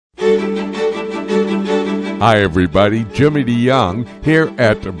Hi, everybody. Jimmy DeYoung here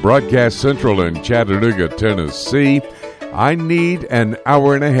at Broadcast Central in Chattanooga, Tennessee. I need an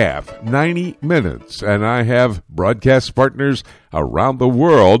hour and a half, 90 minutes, and I have broadcast partners around the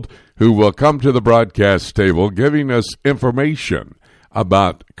world who will come to the broadcast table giving us information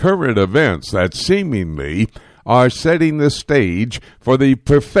about current events that seemingly are setting the stage for the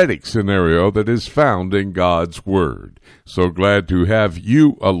prophetic scenario that is found in God's Word. So glad to have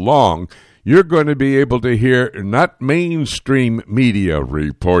you along. You're going to be able to hear not mainstream media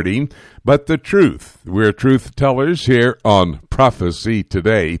reporting, but the truth. We're truth tellers here on Prophecy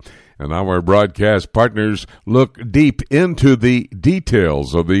Today, and our broadcast partners look deep into the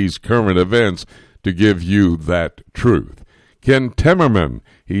details of these current events to give you that truth. Ken Timmerman,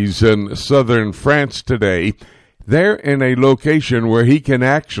 he's in southern France today. They're in a location where he can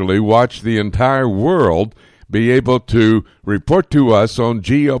actually watch the entire world be able to report to us on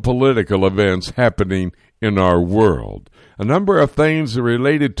geopolitical events happening in our world. A number of things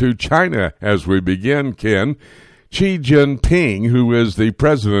related to China as we begin, Ken. Xi Jinping, who is the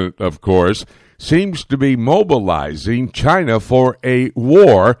president, of course, seems to be mobilizing China for a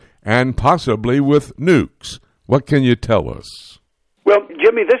war and possibly with nukes. What can you tell us? Well,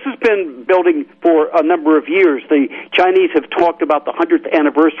 Jimmy, this has been building for a number of years. The Chinese have talked about the 100th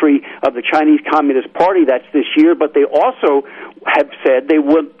anniversary of the Chinese Communist Party. That's this year, but they also have said they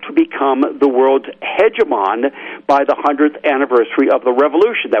want to become the world's hegemon by the 100th anniversary of the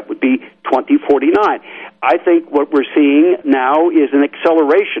revolution. That would be 2049. I think what we're seeing now is an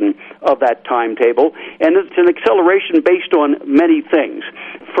acceleration of that timetable, and it's an acceleration based on many things.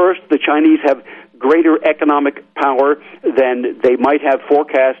 First, the Chinese have greater economic power than they might have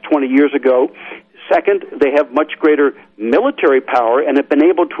forecast 20 years ago. Second, they have much greater military power and have been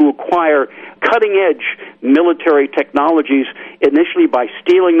able to acquire cutting-edge military technologies, initially by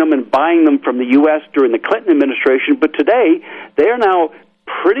stealing them and buying them from the U.S. during the Clinton administration, but today they are now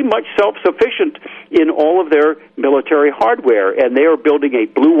pretty much self-sufficient in all of their military hardware, and they are building a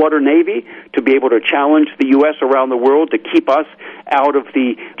blue water navy to be able to challenge the U.S. around the world to keep us out of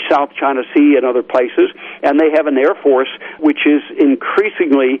the South China Sea and other places, and they have an air force which is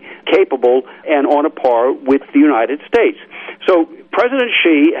increasingly capable and on a par with the United States. So President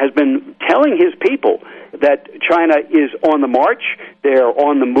Xi has been telling his people that China is on the march, they're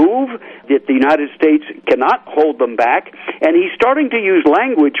on the move, that the United States cannot hold them back, and he's starting to use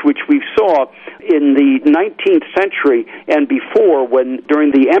language which we saw in the 19th century and before, when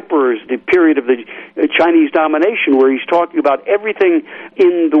during the emperors, the period of the Chinese domination, where he's talking about everything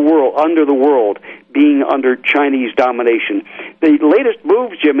in the world, under the world, being under Chinese domination. The latest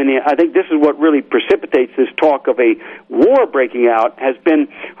moves, Jim, and I think this is what really precipitates this talk of a war breaking out, has been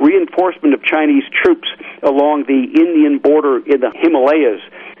reinforcement of Chinese troops along the Indian border in the Himalayas.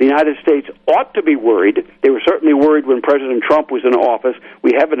 The United States ought to be worried. They were certainly worried when President Trump was in office.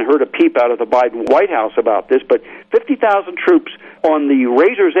 We haven't heard a peep out of the Biden White House about this, but 50,000 troops on the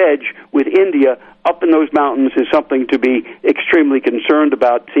razor's edge with India up in those mountains is something to be extremely concerned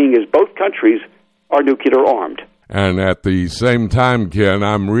about, seeing as both countries are nuclear armed. And at the same time, Ken,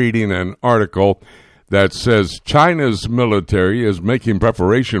 I'm reading an article that says China's military is making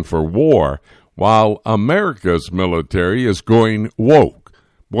preparation for war while America's military is going woke.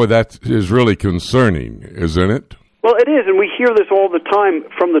 Boy, that is really concerning, isn't it? Well, it is, and we hear this all the time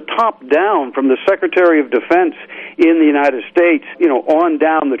from the top down, from the Secretary of Defense in the United States, on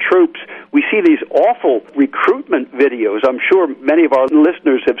down the troops. We see these awful recruitment videos. I'm sure many of our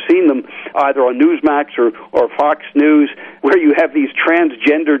listeners have seen them either on Newsmax or Fox News, where you have these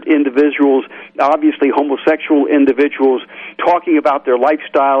transgendered individuals, obviously homosexual individuals, talking about their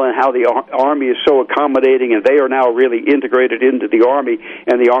lifestyle and how the Army is so accommodating, and they are now really integrated into the Army,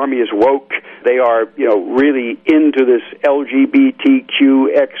 and the Army is woke. They are, really into this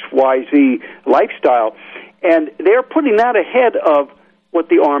LGBTQXYZ lifestyle, and they're putting that ahead of what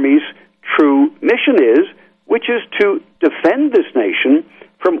the Army's true mission is, which is to defend this nation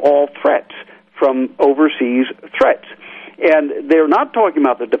from all threats, from overseas threats. And they're not talking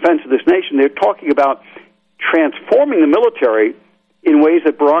about the defense of this nation. They're talking about transforming the military in ways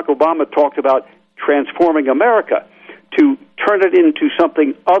that Barack Obama talked about transforming America, to turn it into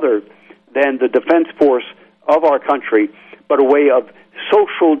something other than the defense force of our country, but a way of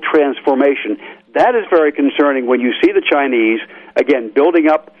social transformation. That is very concerning when you see the Chinese, again, building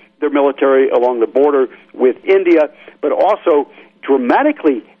up their military along the border with India, but also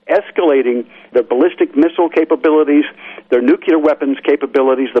dramatically escalating their ballistic missile capabilities, their nuclear weapons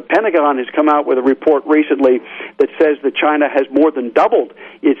capabilities. The Pentagon has come out with a report recently that says that China has more than doubled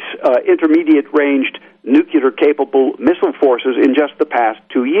its intermediate-ranged nuclear-capable missile forces in just the past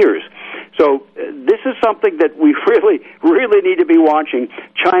 2 years. So this is something that we really need to be watching.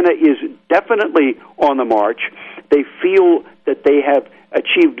 China is definitely on the march. They feel that they have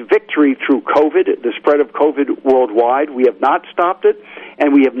achieved victory through COVID, the spread of COVID worldwide. We have not stopped it,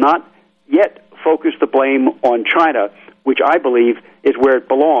 and we have not yet focused the blame on China, which I believe is where it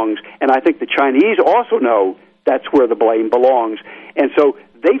belongs. And I think the Chinese also know that's where the blame belongs. And so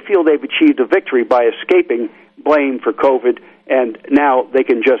they feel they've achieved a victory by escaping blame for COVID, and now they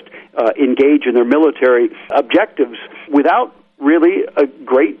can just engage in their military objectives without really a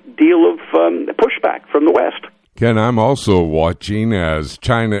great deal of pushback from the West. Ken, I'm also watching as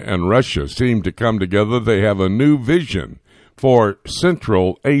China and Russia seem to come together. They have a new vision for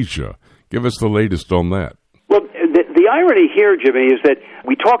Central Asia. Give us the latest on that. Well, the irony here, Jimmy, is that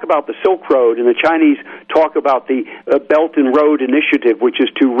we talk about the Silk Road, and the Chinese talk about the Belt and Road Initiative, which is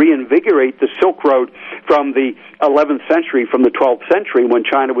to reinvigorate the Silk Road from the 11th century, from the 12th century, when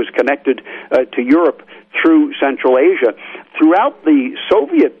China was connected to Europe through Central Asia. Throughout the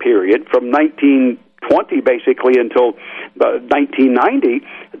Soviet period, from 1920 basically until 1990,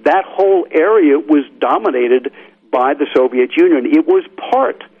 that whole area was dominated by the Soviet Union. It was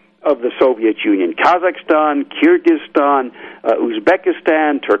part of the Soviet Union. Kazakhstan, Kyrgyzstan,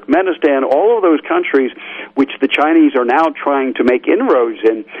 Uzbekistan, Turkmenistan, all of those countries which the Chinese are now trying to make inroads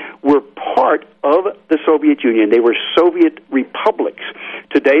in were part of the Soviet Union. They were Soviet republics.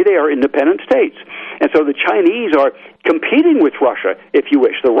 Today they are independent states. And so the Chinese are competing with Russia, if you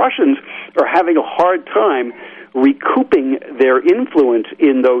wish. The Russians are having a hard time recouping their influence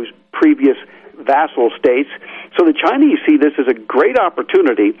in those previous vassal states. So the Chinese see this as a great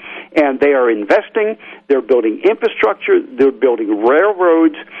opportunity, and they are investing. They're building infrastructure. They're building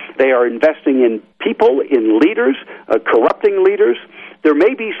railroads. They are investing in people, in leaders, corrupting leaders. There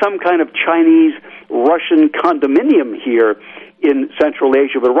may be some kind of Chinese-Russian condominium here in Central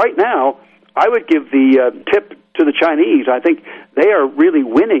Asia, but right now, I would give the tip to the Chinese. I think they are really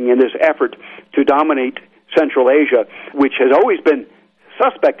winning in this effort to dominate Central Asia, which has always been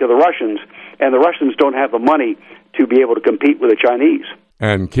suspect to the Russians, and the Russians don't have the money to be able to compete with the Chinese.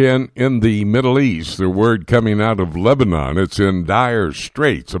 And Ken, in the Middle East, the word coming out of Lebanon, it's in dire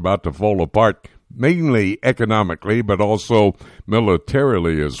straits, about to fall apart, mainly economically, but also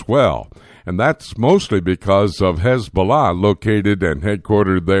militarily as well. And that's mostly because of Hezbollah, located and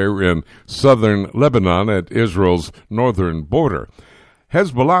headquartered there in southern Lebanon at Israel's northern border.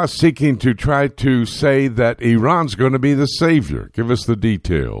 Hezbollah seeking to try to say that Iran's going to be the savior. Give us the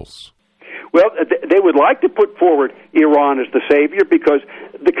details. Well, they would like to put forward Iran as the savior because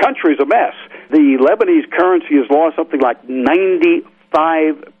the country's a mess. The Lebanese currency has lost something like 95%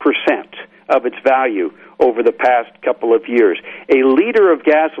 of its value over the past couple of years. A liter of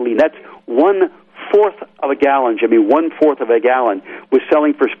gasoline, that's 1/4 of a gallon, Jimmy, 1/4 of a gallon, was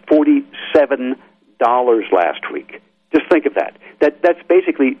selling for $47 last week. Just think of that. That's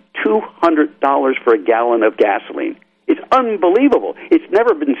basically $200 for a gallon of gasoline. It's unbelievable. It's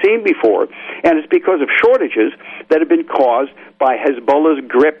never been seen before, and it's because of shortages that have been caused by Hezbollah's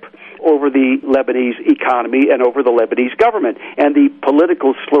grip over the Lebanese economy and over the Lebanese government, and the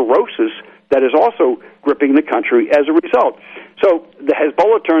political sclerosis that is also gripping the country as a result. So the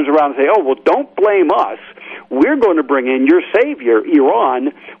Hezbollah turns around and says, oh, well, don't blame us. We're going to bring in your savior,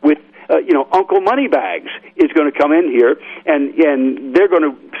 Iran, with Uncle Moneybags is going to come in here, and they're going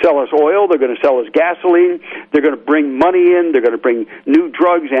to sell us oil, they're going to sell us gasoline, they're going to bring money in, they're going to bring new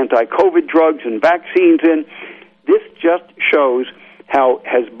drugs, anti-COVID drugs, and vaccines in. This just shows how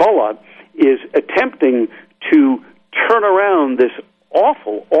Hezbollah is attempting to turn around this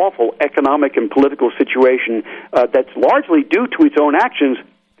awful, awful economic and political situation that's largely due to its own actions,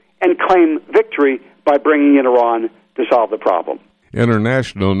 and claim victory by bringing in Iran to solve the problem.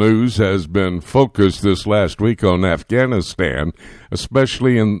 International news has been focused this last week on Afghanistan,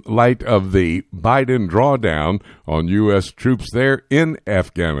 especially in light of the Biden drawdown on U.S. troops there in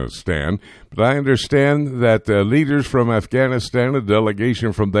Afghanistan. But I understand that leaders from Afghanistan, a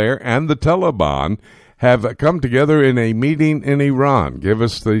delegation from there, and the Taliban have come together in a meeting in Iran. Give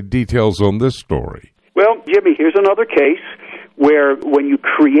us the details on this story. Well, Jimmy, here's another case where when you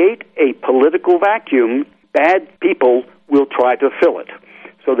create a political vacuum, bad people will try to fill it.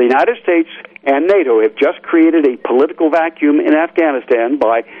 So the United States and NATO have just created a political vacuum in Afghanistan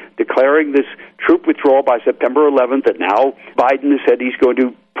by declaring this troop withdrawal by September 11th, and now Biden has said he's going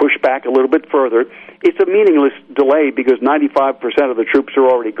to push back a little bit further. It's a meaningless delay because 95% of the troops are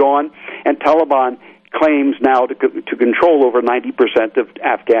already gone, and Taliban claims now to control over 90% of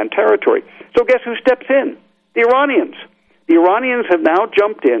Afghan territory. So guess who steps in? The Iranians. The Iranians have now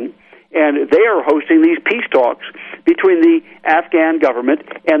jumped in and they are hosting these peace talks between the Afghan government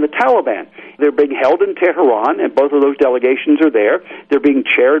and the Taliban. They're being held in Tehran, and both of those delegations are there. They're being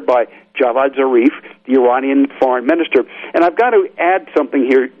chaired by Javad Zarif, the Iranian foreign minister. And I've got to add something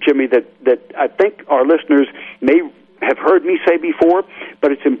here, Jimmy, that I think our listeners may have heard me say before,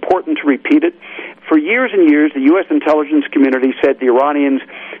 but it's important to repeat it. For years and years, the U.S. intelligence community said the Iranians,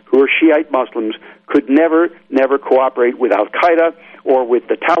 who are Shiite Muslims, could never cooperate with al-Qaeda or with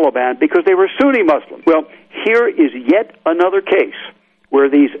the Taliban because they were Sunni Muslims. Well, here is yet another case where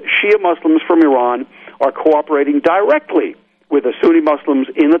these Shia Muslims from Iran are cooperating directly with the Sunni Muslims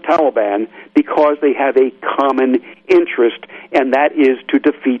in the Taliban because they have a common interest, and that is to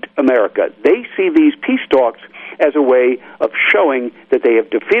defeat America. They see these peace talks as a way of showing that they have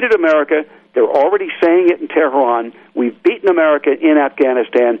defeated America. They're already saying it in Tehran. We've beaten America in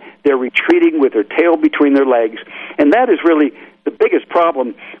Afghanistan. They're retreating with their tail between their legs. And that is really the biggest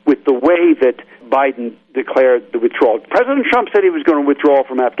problem with the way that Biden declared the withdrawal. President Trump said he was going to withdraw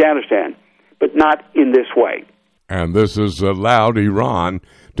from Afghanistan, but not in this way. And this has allowed Iran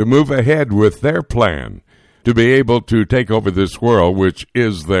to move ahead with their plan to be able to take over this world, which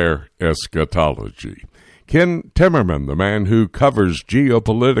is their eschatology. Ken Timmerman, the man who covers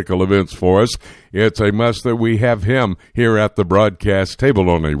geopolitical events for us, it's a must that we have him here at the broadcast table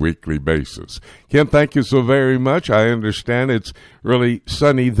on a weekly basis. Ken, thank you so very much. I understand it's really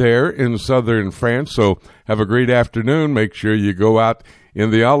sunny there in southern France, so have a great afternoon. Make sure you go out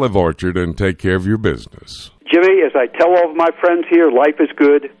in the olive orchard and take care of your business. Jimmy, as I tell all of my friends here, life is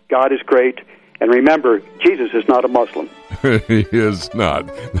good, God is great, and remember, Jesus is not a Muslim. He is not.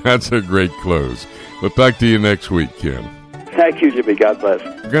 That's a great close. We'll talk to you next week, Ken. Thank you, Jimmy. God bless.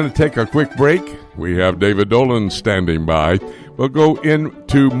 We're going to take a quick break. We have David Dolan standing by. We'll go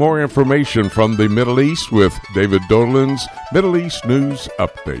into more information from the Middle East with David Dolan's Middle East News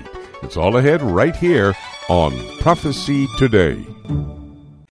Update. It's all ahead right here on Prophecy Today.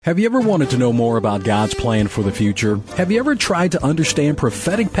 Have you ever wanted to know more about God's plan for the future? Have you ever tried to understand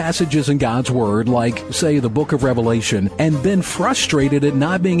prophetic passages in God's Word, like, say, the book of Revelation, and been frustrated at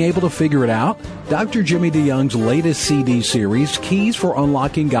not being able to figure it out? Dr. Jimmy DeYoung's latest CD series, Keys for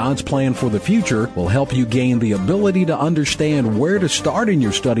Unlocking God's Plan for the Future, will help you gain the ability to understand where to start in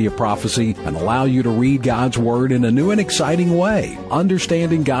your study of prophecy and allow you to read God's Word in a new and exciting way.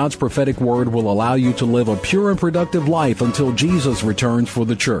 Understanding God's prophetic Word will allow you to live a pure and productive life until Jesus returns for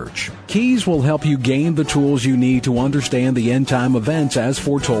the church. Keys will help you gain the tools you need to understand the end-time events as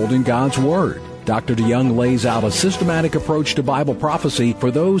foretold in God's Word. Dr. DeYoung lays out a systematic approach to Bible prophecy for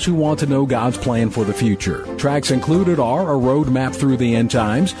those who want to know God's plan for the future. Tracks included are A Roadmap Through the End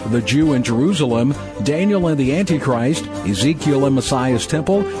Times, The Jew in Jerusalem, Daniel and the Antichrist, Ezekiel and Messiah's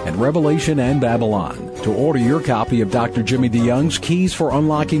Temple, and Revelation and Babylon. To order your copy of Dr. Jimmy DeYoung's Keys for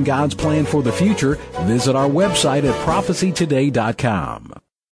Unlocking God's Plan for the Future, visit our website at prophecytoday.com.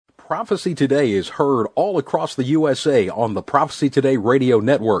 Prophecy Today is heard all across the USA on the Prophecy Today radio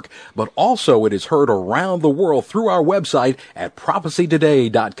network, but also it is heard around the world through our website at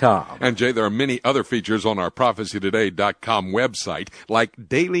prophecytoday.com. And Jay, there are many other features on our prophecytoday.com website, like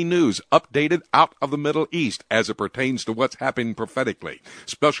daily news updated out of the Middle East as it pertains to what's happening prophetically.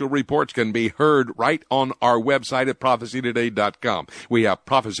 Special reports can be heard right on our website at prophecytoday.com. We have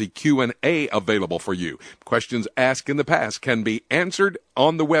prophecy Q&A available for you. Questions asked in the past can be answered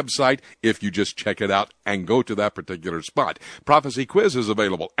on the website if you just check it out and go to that particular spot. Prophecy Quiz is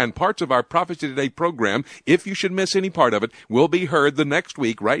available, and parts of our Prophecy Today program, if you should miss any part of it, will be heard the next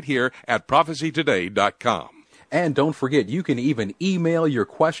week right here at prophecytoday.com. And don't forget, you can even email your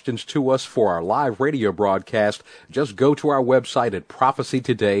questions to us for our live radio broadcast. Just go to our website at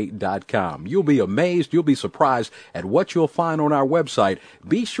prophecytoday.com. You'll be amazed, you'll be surprised at what you'll find on our website.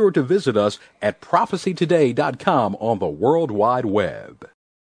 Be sure to visit us at prophecytoday.com on the World Wide Web.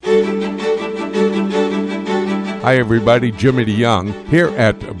 Hi, everybody. Jimmy DeYoung here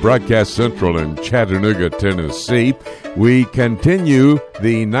at Broadcast Central in Chattanooga, Tennessee. We continue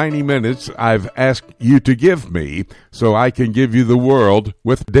the 90 minutes I've asked you to give me so I can give you the world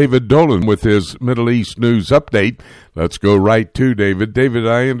with David Dolan with his Middle East News Update. Let's go right to David. David,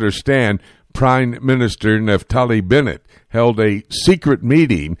 I understand Prime Minister Naftali Bennett held a secret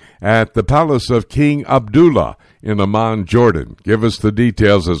meeting at the palace of King Abdullah in Amman, Jordan. Give us the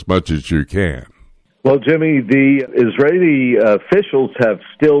details as much as you can. Well, Jimmy, the Israeli officials have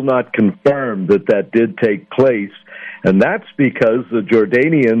still not confirmed that did take place, and that's because the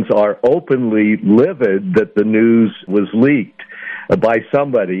Jordanians are openly livid that the news was leaked by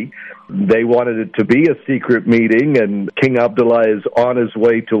somebody. They wanted it to be a secret meeting, and King Abdullah is on his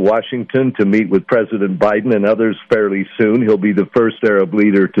way to Washington to meet with President Biden and others fairly soon. He'll be the first Arab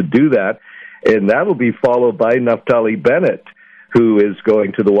leader to do that, and that will be followed by Naftali Bennett, who is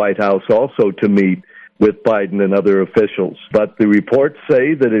going to the White House also to meet with Biden and other officials. But the reports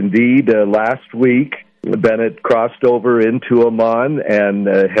say that indeed last week Bennett crossed over into Amman and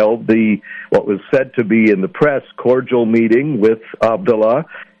held what was said to be in the press cordial meeting with Abdullah,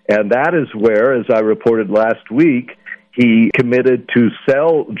 and that is where, as I reported last week, he committed to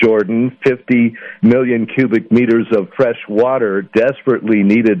sell Jordan 50 million cubic meters of fresh water desperately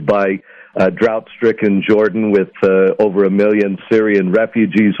needed by drought-stricken Jordan with over 1 million Syrian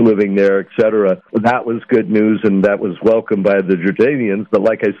refugees living there, etc. That was good news, and that was welcomed by the Jordanians. But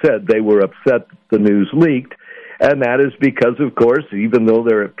like I said, they were upset the news leaked, and that is because, of course, even though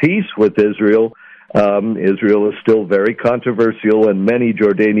they're at peace with Israel, Israel is still very controversial, and many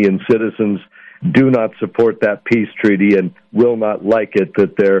Jordanian citizens do not support that peace treaty and will not like it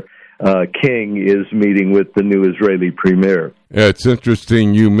that their king is meeting with the new Israeli premier. It's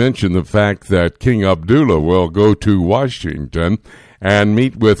interesting you mentioned the fact that King Abdullah will go to Washington and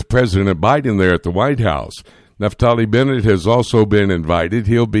meet with President Biden there at the White House. Naftali Bennett has also been invited.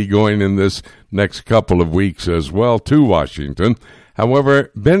 He'll be going in this next couple of weeks as well to Washington.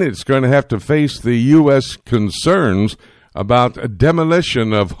 However, Bennett's going to have to face the U.S. concerns about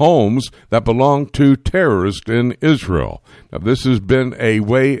demolition of homes that belong to terrorists in Israel. Now, this has been a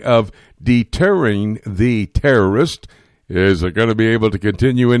way of deterring the terrorists. Is it going to be able to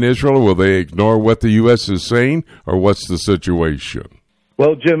continue in Israel? Will they ignore what the U.S. is saying, or what's the situation?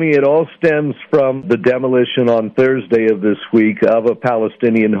 Well, Jimmy, it all stems from the demolition on Thursday of this week of a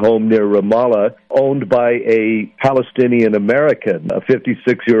Palestinian home near Ramallah owned by a Palestinian American, a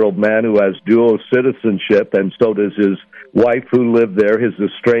 56-year-old man who has dual citizenship, and so does his wife who lived there, his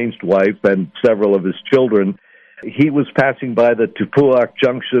estranged wife, and several of his children. He was passing by the Tupuach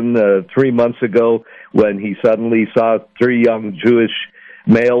Junction 3 months ago when he suddenly saw 3 young Jewish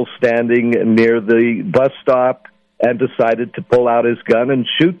males standing near the bus stop and decided to pull out his gun and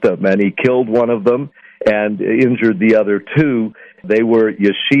shoot them. And he killed one of them and injured the other 2. They were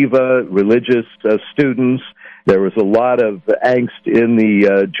yeshiva, religious students. There was a lot of angst in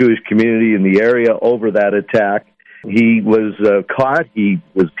the Jewish community in the area over that attack. He was caught. He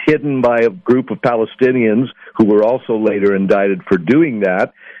was hidden by a group of Palestinians who were also later indicted for doing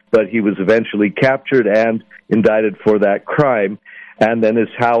that, but he was eventually captured and indicted for that crime, and then his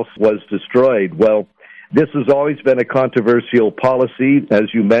house was destroyed. Well, this has always been a controversial policy,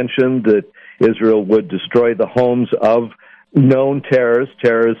 as you mentioned, that Israel would destroy the homes of known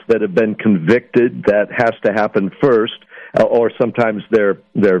terrorists that have been convicted. That has to happen first, or sometimes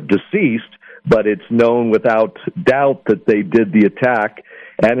they're deceased, but it's known without doubt that they did the attack,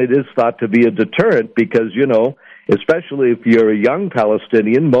 and it is thought to be a deterrent because, especially if you're a young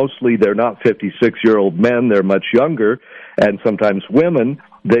Palestinian, mostly they're not 56-year-old men, they're much younger, and sometimes women,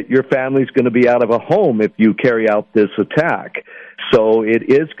 that your family's going to be out of a home if you carry out this attack. So it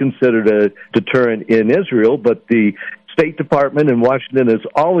is considered a deterrent in Israel, but the State Department in Washington has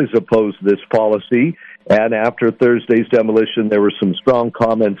always opposed this policy. And after Thursday's demolition, there were some strong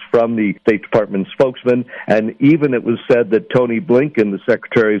comments from the State Department spokesman, and even it was said that Tony Blinken, the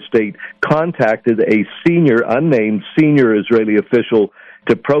Secretary of State, contacted a unnamed senior Israeli official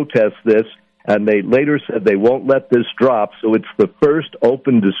to protest this, and they later said they won't let this drop, so it's the first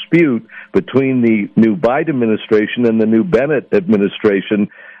open dispute between the new Biden administration and the new Bennett administration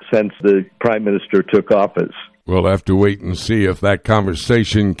since the Prime Minister took office. We'll have to wait and see if that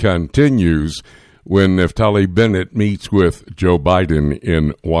conversation continues when Naftali Bennett meets with Joe Biden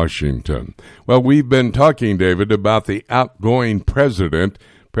in Washington. Well, we've been talking, David, about the outgoing president,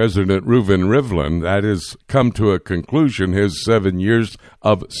 President Reuven Rivlin. That has come to a conclusion, his 7 years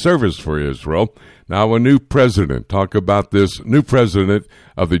of service for Israel. Now a new president. Talk about this new president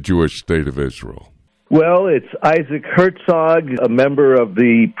of the Jewish state of Israel. Well, it's Isaac Herzog, a member of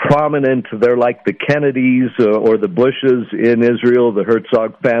the prominent, they're like the Kennedys or the Bushes in Israel, the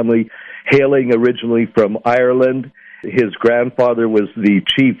Herzog family, hailing originally from Ireland. His grandfather was the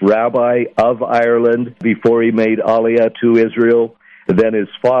chief rabbi of Ireland before he made Aliyah to Israel. Then his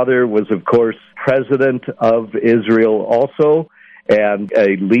father was, of course, president of Israel also, and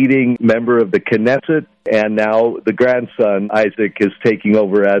a leading member of the Knesset, and now the grandson, Isaac, is taking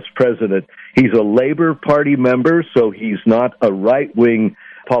over as president. He's a Labor Party member, so he's not a right-wing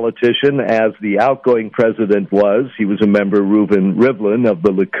politician as the outgoing president was. He was a member, Reuven Rivlin, of the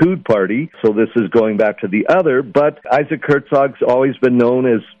Likud party, so this is going back to the other. But Isaac Herzog's always been known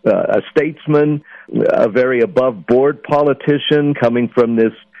as a statesman, a very above-board politician coming from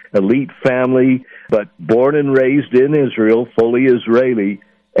this elite family, but born and raised in Israel, fully Israeli,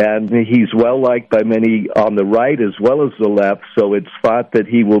 and he's well-liked by many on the right as well as the left, so it's thought that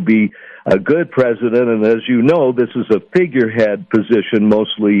he will be a good president, and as you know, this is a figurehead position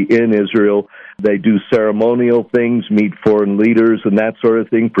mostly in Israel. They do ceremonial things, meet foreign leaders and that sort of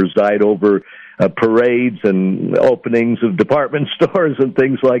thing, preside over parades and openings of department stores and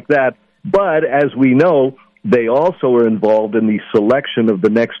things like that. But as we know, they also are involved in the selection of the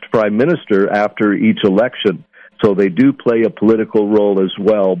next prime minister after each election. So they do play a political role as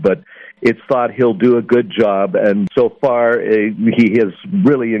well. But it's thought he'll do a good job, and so far he has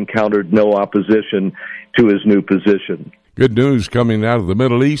really encountered no opposition to his new position. Good news coming out of the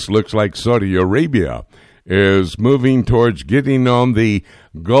Middle East. Looks like Saudi Arabia is moving towards getting on the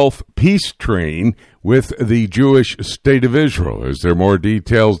Gulf peace train with the Jewish state of Israel. Is there more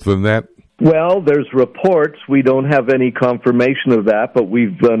details than that? Well, there's reports. We don't have any confirmation of that, but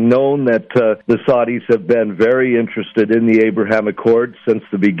we've known that the Saudis have been very interested in the Abraham Accords since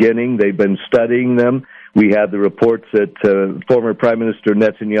the beginning. They've been studying them. We had the reports that former Prime Minister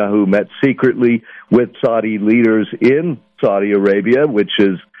Netanyahu met secretly with Saudi leaders in Saudi Arabia, which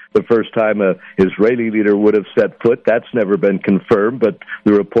is the first time an Israeli leader would have set foot. That's never been confirmed, but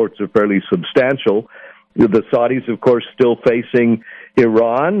the reports are fairly substantial. The Saudis, of course, still facing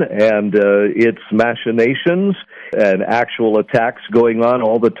Iran and its machinations and actual attacks going on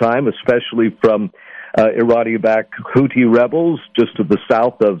all the time, especially from Iranian-backed Houthi rebels just to the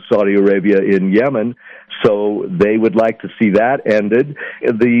south of Saudi Arabia in Yemen. So they would like to see that ended.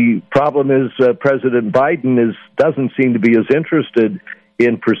 The problem is President Biden doesn't seem to be as interested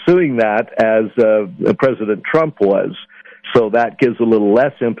in pursuing that as President Trump was. So that gives a little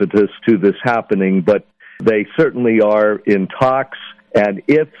less impetus to this happening, but they certainly are in talks. And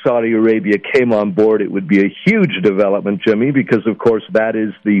if Saudi Arabia came on board, it would be a huge development, Jimmy, because, of course, that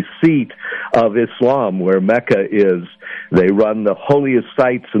is the seat of Islam, where Mecca is. They run the holiest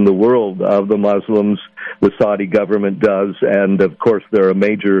sites in the world of the Muslims, the Saudi government does, and, of course, they're a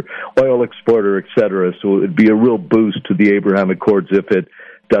major oil exporter, et cetera. So it would be a real boost to the Abraham Accords if it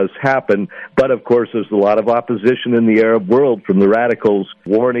does happen. But, of course, there's a lot of opposition in the Arab world from the radicals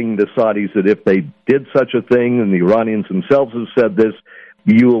warning the Saudis that if they did such a thing, and the Iranians themselves have said this,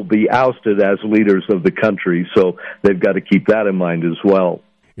 you will be ousted as leaders of the country. So they've got to keep that in mind as well.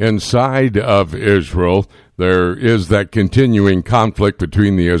 Inside of Israel, there is that continuing conflict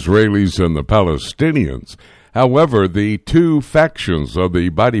between the Israelis and the Palestinians. However, the two factions of the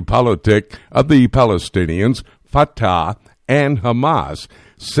body politic of the Palestinians, Fatah and Hamas,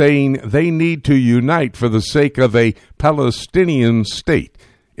 saying they need to unite for the sake of a Palestinian state.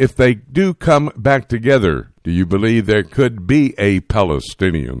 If they do come back together, do you believe there could be a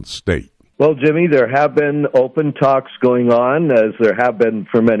Palestinian state? Well, Jimmy, there have been open talks going on, as there have been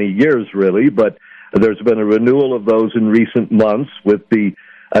for many years, really, but there's been a renewal of those in recent months with the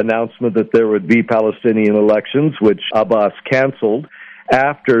announcement that there would be Palestinian elections, which Abbas canceled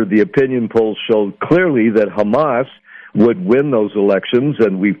after the opinion polls showed clearly that Hamas would win those elections,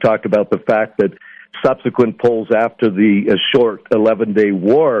 and we've talked about the fact that subsequent polls after the short 11-day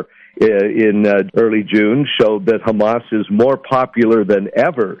war in early June showed that Hamas is more popular than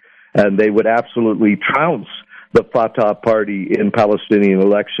ever, and they would absolutely trounce the Fatah party in Palestinian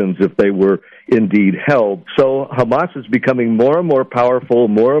elections if they were indeed held. So Hamas is becoming more and more powerful,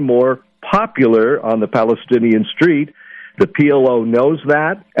 more and more popular on the Palestinian street. The PLO knows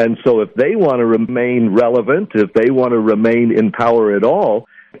that, and so if they want to remain relevant, if they want to remain in power at all,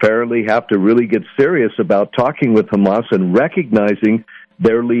 apparently have to really get serious about talking with Hamas and recognizing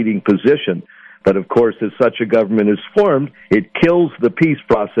their leading position. But of course, as such a government is formed, it kills the peace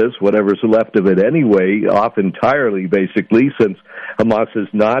process, whatever's left of it anyway, off entirely, basically, since Hamas has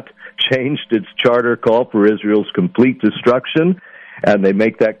not changed its charter call for Israel's complete destruction, and they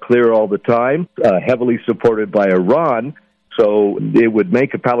make that clear all the time, heavily supported by Iran. So it would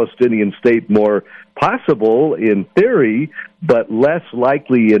make a Palestinian state more possible in theory, but less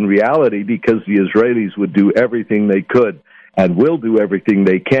likely in reality, because the Israelis would do everything they could and will do everything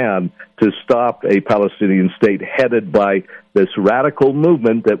they can to stop a Palestinian state headed by this radical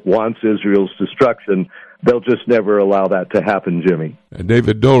movement that wants Israel's destruction. They'll just never allow that to happen, Jimmy.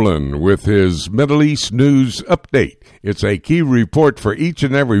 David Dolan with his Middle East News Update. It's a key report for each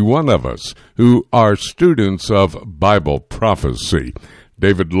and every one of us who are students of Bible prophecy.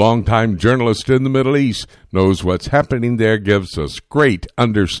 David, longtime journalist in the Middle East, knows what's happening there, gives us great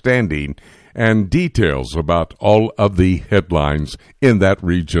understanding and details about all of the headlines in that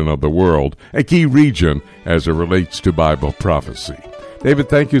region of the world, a key region as it relates to Bible prophecy. David,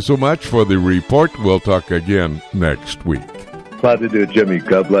 thank you so much for the report. We'll talk again next week. Glad to do it, Jimmy.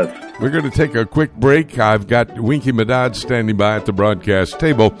 God bless. We're going to take a quick break. I've got Winky Medad standing by at the broadcast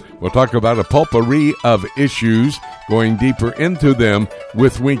table. We'll talk about a potpourri of issues, going deeper into them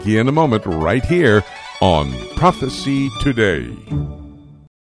with Winky in a moment, right here on Prophecy Today.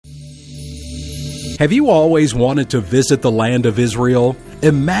 Have you always wanted to visit the land of Israel?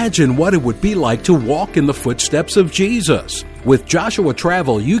 Imagine what it would be like to walk in the footsteps of Jesus. With Joshua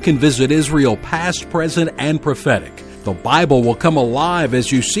Travel, you can visit Israel past, present, and prophetic. The Bible will come alive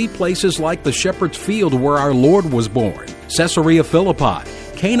as you see places like the Shepherd's Field where our Lord was born, Caesarea Philippi,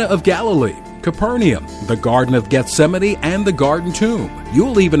 Cana of Galilee, Capernaum, the Garden of Gethsemane, and the Garden Tomb.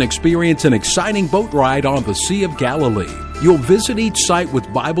 You'll even experience an exciting boat ride on the Sea of Galilee. You'll visit each site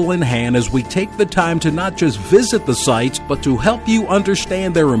with Bible in hand as we take the time to not just visit the sites, but to help you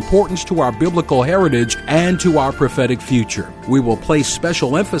understand their importance to our biblical heritage and to our prophetic future. We will place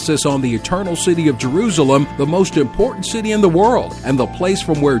special emphasis on the eternal city of Jerusalem, the most important city in the world, and the place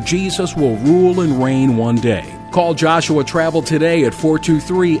from where Jesus will rule and reign one day. Call Joshua Travel today at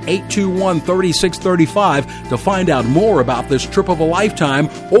 423-821-3635 to find out more about this trip of a lifetime,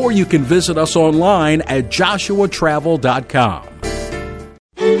 or you can visit us online at joshuatravel.com.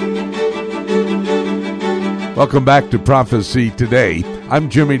 Welcome back to Prophecy Today. I'm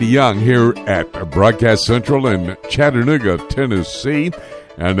Jimmy DeYoung here at Broadcast Central in Chattanooga, Tennessee.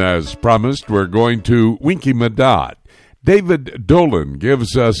 And as promised, we're going to Winky Medad. David Dolan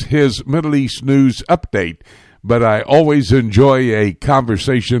gives us his Middle East news update. But I always enjoy a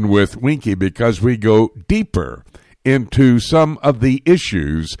conversation with Winky because we go deeper into some of the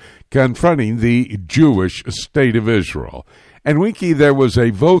issues confronting the Jewish state of Israel. And Winky, there was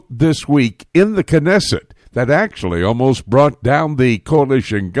a vote this week in the Knesset that actually almost brought down the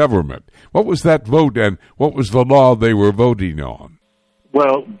coalition government. What was that vote, and what was the law they were voting on?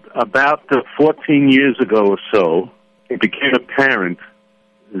 Well, about 14 years ago or so, it became apparent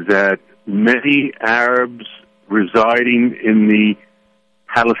that many Arabs residing in the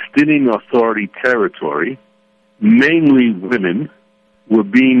Palestinian Authority territory, mainly women, were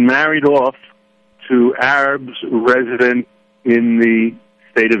being married off to Arabs resident in the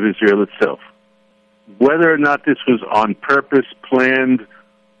state of Israel itself. Whether or not this was on purpose, planned,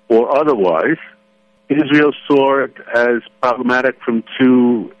 or otherwise, Israel saw it as problematic from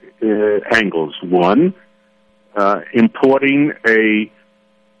two angles. One, importing a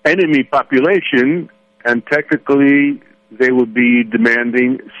enemy population, and technically they would be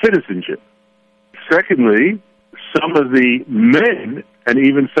demanding citizenship. Secondly, some of the men and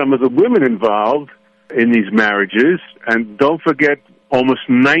even some of the women involved in these marriages, and don't forget almost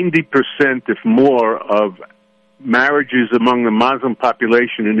 90%, if more, of marriages among the Muslim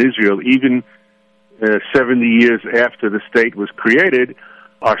population in Israel, even 70 years after the state was created,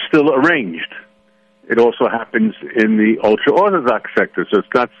 are still arranged. It also happens in the ultra-Orthodox sector, so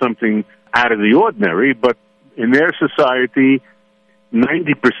it's not something out of the ordinary, but in their society,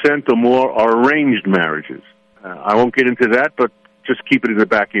 90% or more are arranged marriages. I won't get into that, but just keep it in the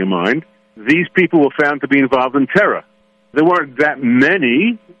back of your mind. These people were found to be involved in terror. There weren't that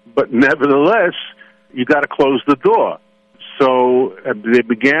many, but nevertheless, you got to close the door. So they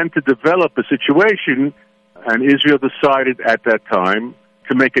began to develop a situation, and Israel decided at that time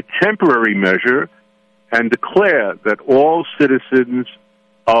to make a temporary measure and declare that all citizens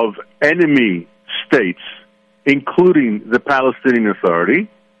of enemy states, including the Palestinian Authority,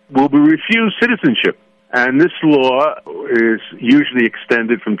 will be refused citizenship. And this law is usually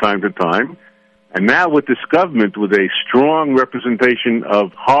extended from time to time. And now with this government, with a strong representation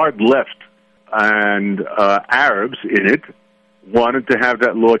of hard left and Arabs in it, wanted to have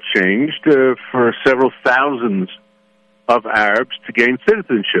that law changed for several thousands of Arabs to gain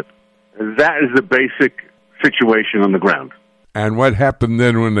citizenship. That is the basic situation on the ground. And what happened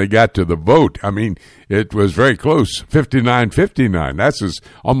then when they got to the vote? I mean, it was very close, 59-59. That's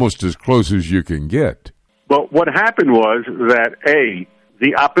almost as close as you can get. Well, what happened was that, A,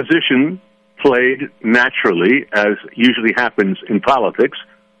 the opposition played naturally, as usually happens in politics.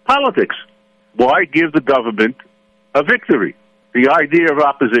 Why give the government a victory? The idea of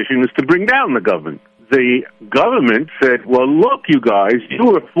opposition is to bring down the government. The government said, well, look, you guys, you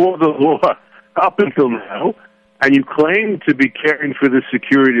were for the law up until now, and you claim to be caring for the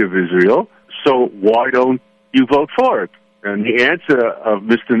security of Israel, so why don't you vote for it? And the answer of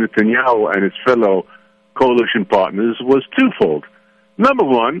Mr. Netanyahu and his fellow coalition partners was twofold. Number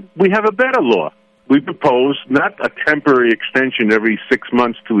one, we have a better law. We propose not a temporary extension every 6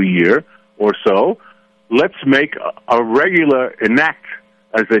 months to a year or so. Let's make a regular, enact,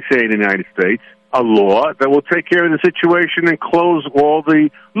 as they say in the United States, a law that will take care of the situation and close all the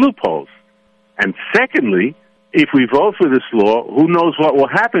loopholes. And secondly, if we vote for this law, who knows what will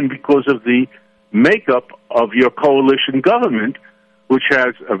happen because of the makeup of your coalition government, which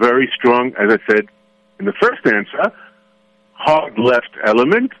has a very strong, as I said in the first answer, hard left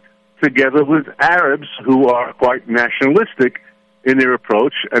element, together with Arabs who are quite nationalistic in their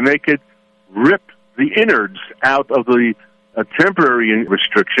approach, and they could rip the innards out of the temporary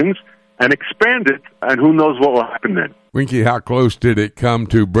restrictions and expand it, and who knows what will happen then. Winky, how close did it come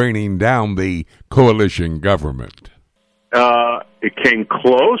to bringing down the coalition government? It came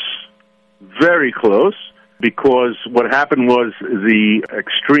close, very close, because what happened was the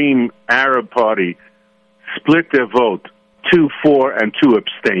extreme Arab party split their vote 2 for and 2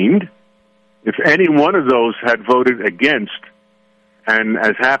 abstained. If any one of those had voted against, and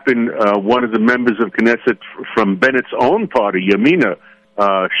as happened, one of the members of Knesset from Bennett's own party, Yamina,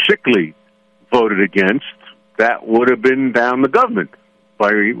 Shikli, voted against, that would have been down the government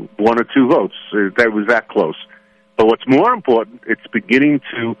by 1 or 2 votes. That was that close. But what's more important, it's beginning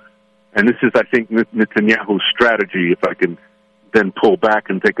to, and this is, I think, Netanyahu's strategy, if I can then pull back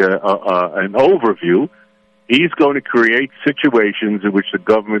and take an overview, he's going to create situations in which the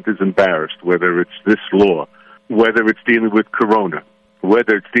government is embarrassed, whether it's this law, whether it's dealing with Corona,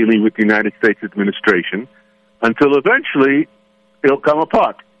 whether it's dealing with the United States administration, until eventually it'll come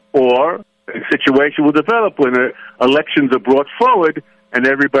apart. Or a situation will develop when elections are brought forward and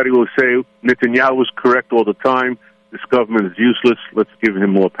everybody will say, Netanyahu was correct all the time, this government is useless, let's give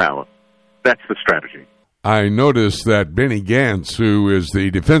him more power. That's the strategy. I noticed that Benny Gantz, who is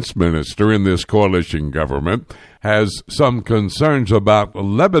the defense minister in this coalition government, has some concerns about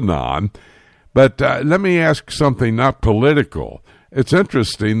Lebanon. But let me ask something not political. It's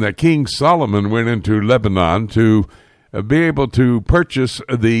interesting that King Solomon went into Lebanon to be able to purchase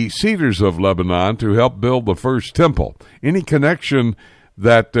the cedars of Lebanon to help build the first temple. Any connection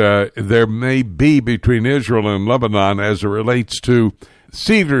that there may be between Israel and Lebanon as it relates to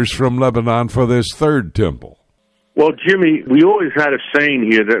cedars from Lebanon for this third temple? Well, Jimmy, we always had a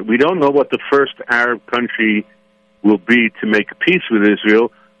saying here that we don't know what the first Arab country will be to make peace with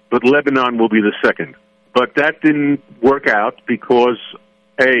Israel, but Lebanon will be the second. But that didn't work out because,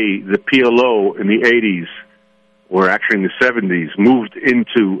 the PLO in the 80s, or actually in the 70s, moved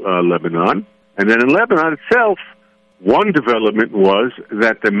into Lebanon. And then in Lebanon itself, one development was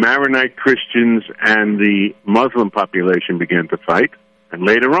that the Maronite Christians and the Muslim population began to fight. And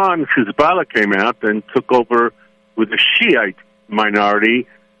later on, Hezbollah came out and took over with a Shiite minority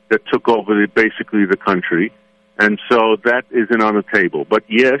that took over basically the country. And so that isn't on the table. But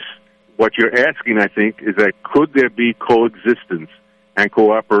yes, what you're asking, I think, is that could there be coexistence and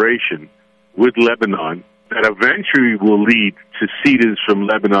cooperation with Lebanon that eventually will lead to cedars from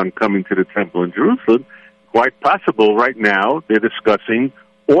Lebanon coming to the temple in Jerusalem? Quite possible. Right now, they're discussing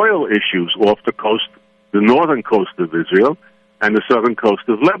oil issues off the coast, the northern coast of Israel, and the southern coast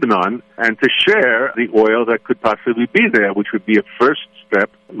of Lebanon, and to share the oil that could possibly be there, which would be a first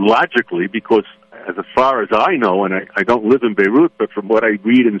step, logically, because as far as I know, and I don't live in Beirut, but from what I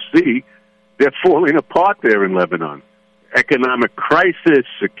read and see, they're falling apart there in Lebanon. Economic crisis,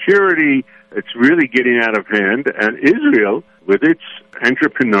 security, it's really getting out of hand, and Israel, with its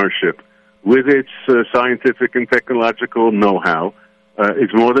entrepreneurship, with its scientific and technological know-how,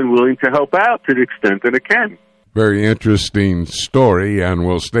 is more than willing to help out to the extent that it can. Very interesting story, and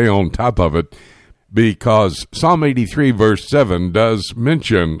we'll stay on top of it because Psalm 83 verse 7 does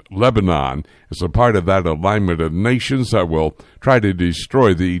mention Lebanon as a part of that alignment of nations that will try to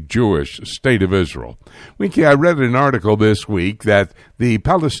destroy the Jewish state of Israel. Winky, I read an article this week that the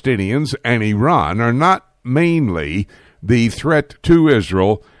Palestinians and Iran are not mainly the threat to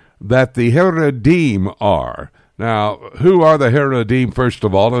Israel that the Haredim are. Now, who are the Haredim, first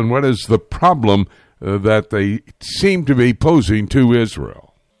of all, and what is the problem that they seem to be posing to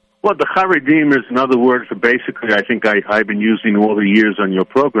Israel? Well, the Haredim is, in other words, basically, I think I've been using all the years on your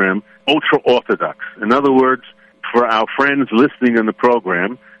program, ultra-Orthodox. In other words, for our friends listening on the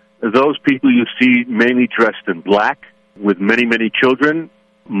program, those people you see mainly dressed in black with many, many children.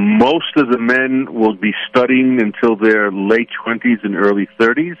 Most of the men will be studying until their late 20s and early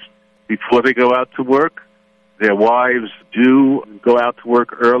 30s before they go out to work. Their wives do go out to work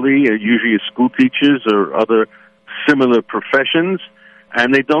early, usually as school teachers or other similar professions,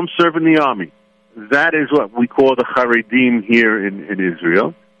 and they don't serve in the army. That is what we call the Haredim here in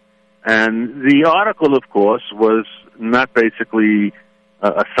Israel. And the article, of course, was not basically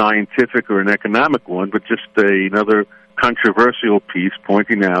a scientific or an economic one, but just another controversial piece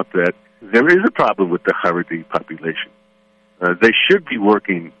pointing out that there is a problem with the Haredi population. They should be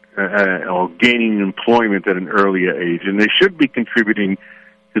working or gaining employment at an earlier age, and they should be contributing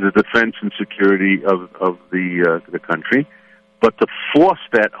to the defense and security of the country, but to force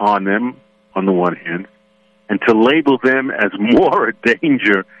that on them on the one hand, and to label them as more a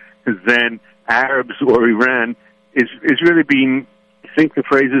danger than Arabs or Iran is really being, I think the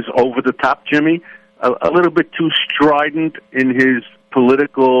phrase is over the top, Jimmy, a little bit too strident in his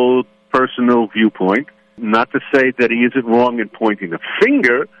political, personal viewpoint. Not to say that he isn't wrong in pointing a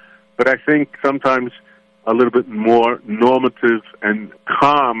finger, but I think sometimes a little bit more normative and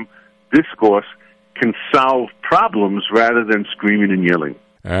calm discourse can solve problems rather than screaming and yelling.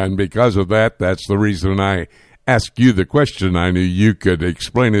 And because of that, that's the reason I asked you the question. I knew you could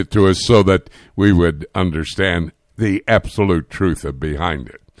explain it to us so that we would understand the absolute truth behind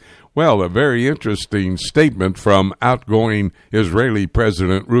it. Well, a very interesting statement from outgoing Israeli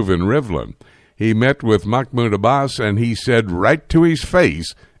President Reuven Rivlin. He met with Mahmoud Abbas, and he said right to his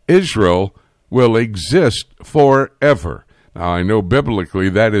face, Israel will exist forever. Now, I know biblically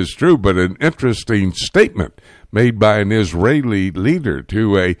that is true, but an interesting statement made by an Israeli leader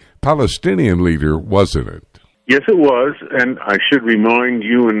to a Palestinian leader, wasn't it? Yes, it was, and I should remind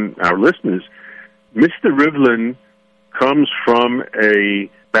you and our listeners, Mr. Rivlin comes from a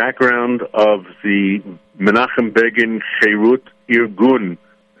background of the Menachem Begin Cherut Irgun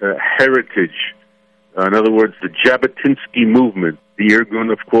heritage. In other words, the Jabotinsky movement. The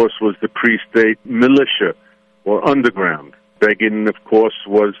Irgun, of course, was the pre-state militia or underground. Begin, of course,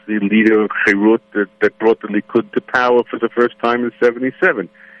 was the leader of Cherut that brought the Likud to power for the first time in 1977.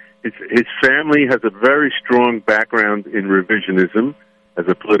 His family has a very strong background in revisionism as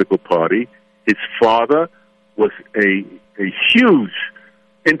a political party. His father was a huge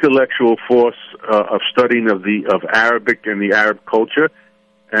intellectual force of studying of Arabic and the Arab culture,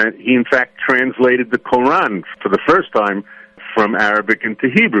 and he in fact translated the Quran for the first time from Arabic into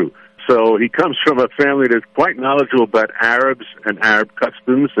Hebrew. So he comes from a family that's quite knowledgeable about Arabs and Arab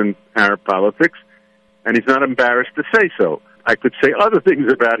customs and Arab politics, and he's not embarrassed to say so. I could say other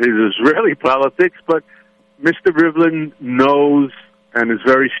things about his Israeli politics, but Mr. Rivlin knows and is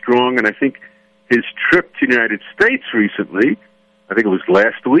very strong, and I think his trip to the United States recently, I think it was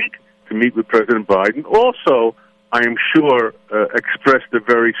last week, to meet with President Biden, also, I am sure, expressed a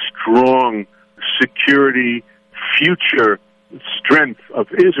very strong security future strength of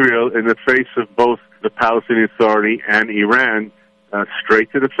Israel in the face of both the Palestinian Authority and Iran,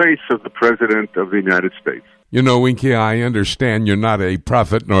 straight to the face of the President of the United States. You know, Winky, I understand you're not a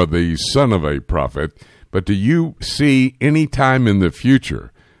prophet nor the son of a prophet, but do you see any time in the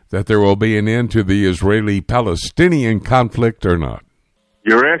future that there will be an end to the Israeli-Palestinian conflict or not?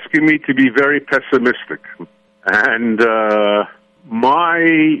 You're asking me to be very pessimistic. And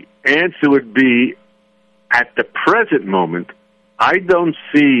my answer would be, at the present moment, I don't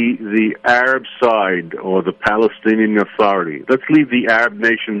see the Arab side or the Palestinian Authority. Let's leave the Arab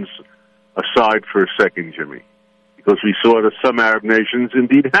nations aside for a second, Jimmy, because we saw that some Arab nations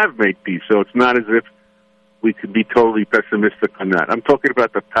indeed have made peace, so it's not as if we could be totally pessimistic on that. I'm talking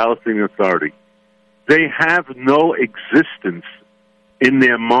about the Palestinian Authority. They have no existence in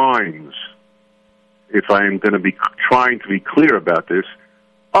their minds, if I am going to be trying to be clear about this,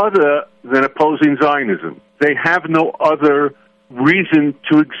 other than opposing Zionism. They have no other reason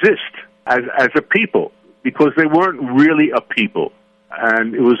to exist as a people, because they weren't really a people.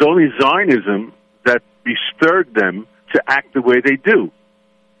 And it was only Zionism that bestirred them to act the way they do.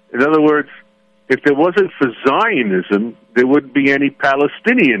 In other words, if there wasn't for Zionism, there wouldn't be any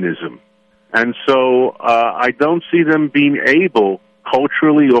Palestinianism. And so I don't see them being able,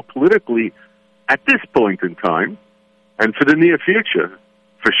 culturally or politically, at this point in time, and for the near future,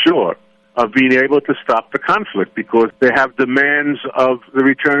 for sure, of being able to stop the conflict, because they have demands of the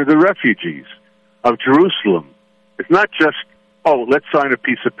return of the refugees, of Jerusalem. It's not just, oh, let's sign a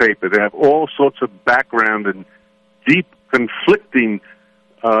piece of paper. They have all sorts of background and deep conflicting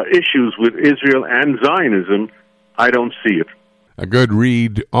issues with Israel and Zionism. I don't see it. A good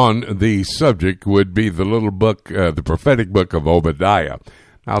read on the subject would be the little book, the prophetic book of Obadiah.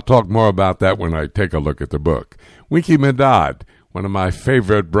 I'll talk more about that when I take a look at the book. Winky Medad, one of my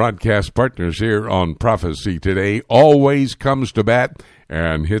favorite broadcast partners here on Prophecy Today, always comes to bat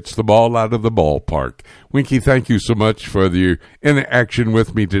and hits the ball out of the ballpark. Winky, thank you so much for the interaction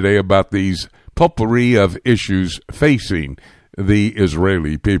with me today about these potpourri of issues facing the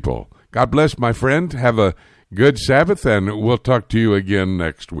Israeli people. God bless, my friend. Have a good Sabbath, and we'll talk to you again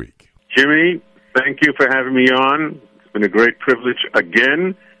next week. Jimmy, thank you for having me on. It's been a great privilege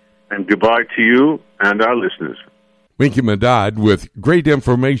again, and goodbye to you and our listeners. Winky Madad with great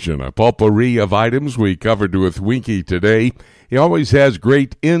information, a potpourri of items we covered with Winky today. He always has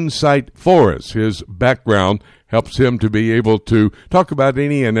great insight for us. His background helps him to be able to talk about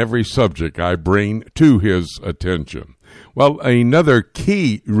any and every subject I bring to his attention. Well, another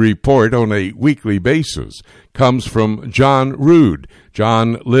key report on a weekly basis comes from John Rood.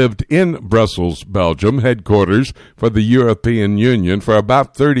 John lived in Brussels, Belgium, headquarters for the European Union, for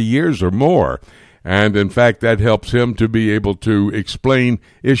about 30 years or more. And, in fact, that helps him to be able to explain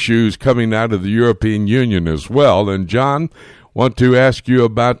issues coming out of the European Union as well. And, John, want to ask you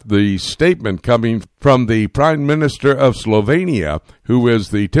about the statement coming from the Prime Minister of Slovenia, who is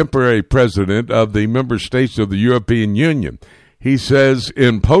the temporary president of the member states of the European Union. He says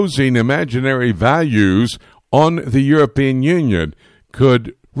imposing imaginary values on the European Union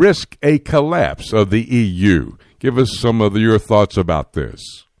could risk a collapse of the EU. Give us some of your thoughts about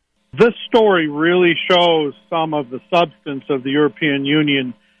this. This story really shows some of the substance of the European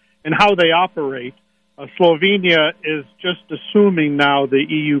Union and how they operate. Slovenia is just assuming now the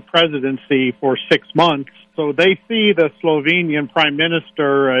EU presidency for 6 months. So they see the Slovenian Prime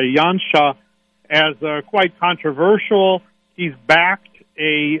Minister, Janša, as quite controversial. He's backed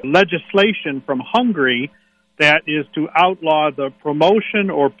a legislation from Hungary that is to outlaw the promotion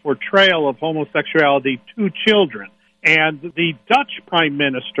or portrayal of homosexuality to children. And the Dutch Prime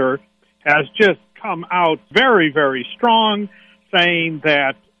Minister has just come out very, very strong, saying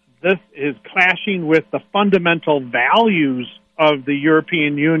that this is clashing with the fundamental values of the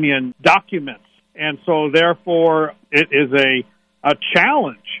European Union documents. And so, therefore, it is a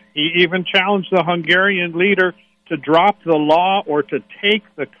challenge. He even challenged the Hungarian leader to drop the law or to take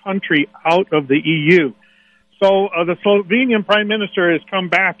the country out of the EU. So the Slovenian Prime Minister has come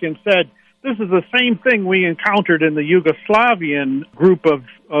back and said, this is the same thing we encountered in the Yugoslavian group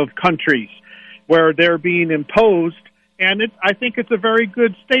of countries where they're being imposed. And I think it's a very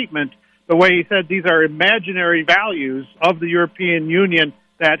good statement, the way he said these are imaginary values of the European Union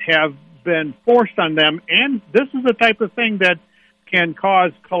that have been forced on them. And this is the type of thing that can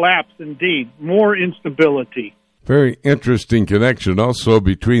cause collapse indeed, more instability. Very interesting connection also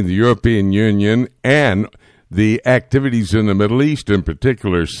between the European Union and the activities in the Middle East, in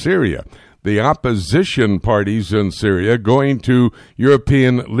particular Syria. The opposition parties in Syria going to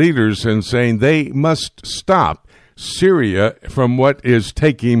European leaders and saying they must stop Syria from what is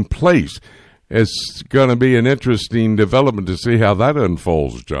taking place. It's going to be an interesting development to see how that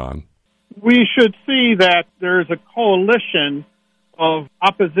unfolds, John. We should see that there's a coalition of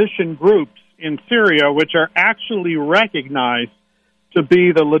opposition groups in Syria which are actually recognized to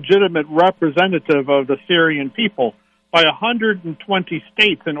be the legitimate representative of the Syrian people by 120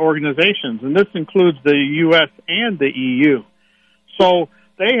 states and organizations, and this includes the U.S. and the EU. So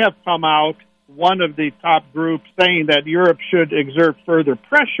they have come out, one of the top groups, saying that Europe should exert further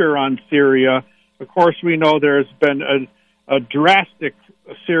pressure on Syria. Of course, we know there's been a drastic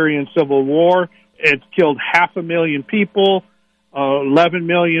Syrian civil war. It's killed 500,000 people. 11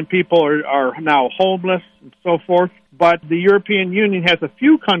 million people are now homeless and so forth. But the European Union has a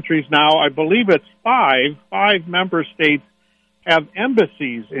few countries now, I believe it's five member states have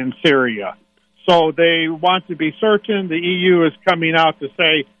embassies in Syria. So they want to be certain. The EU is coming out to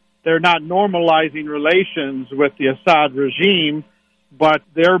say they're not normalizing relations with the Assad regime, but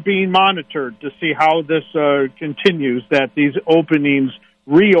they're being monitored to see how this continues, that these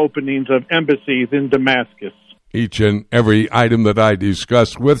reopenings of embassies in Damascus. Each and every item that I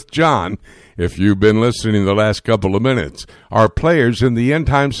discussed with John, if you've been listening the last couple of minutes, are players in the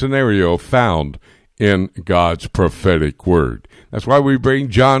end-time scenario found in God's prophetic word. That's why we bring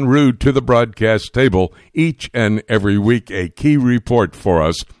John Rood to the broadcast table each and every week, a key report for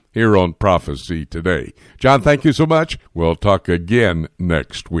us here on Prophecy Today. John, thank you so much. We'll talk again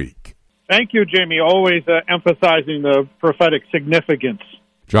next week. Thank you, Jamie, always emphasizing the prophetic significance.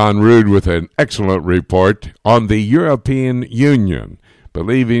 John Rood with an excellent report on the European Union,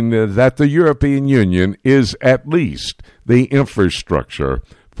 believing that the European Union is at least the infrastructure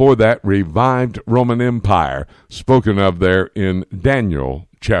for that revived Roman Empire spoken of there in Daniel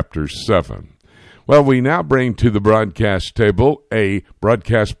chapter 7. Well, we now bring to the broadcast table a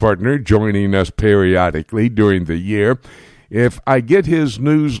broadcast partner joining us periodically during the year. If I get his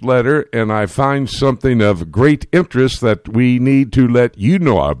newsletter and I find something of great interest that we need to let you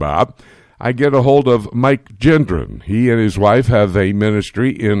know about, I get a hold of Mike Gendron. He and his wife have a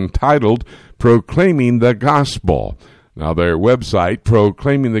ministry entitled Proclaiming the Gospel. Now, their website,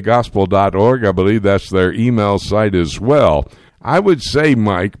 proclaimingthegospel.org, I believe that's their email site as well. I would say,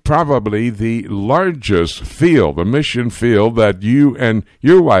 Mike, probably the largest field, the mission field that you and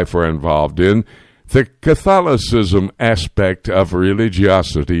your wife are involved in the Catholicism aspect of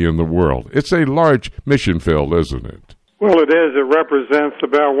religiosity in the world. It's a large mission field, isn't it? Well, it is. It represents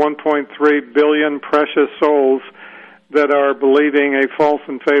about 1.3 billion precious souls that are believing a false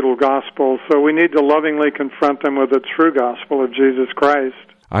and fatal gospel. So we need to lovingly confront them with the true gospel of Jesus Christ.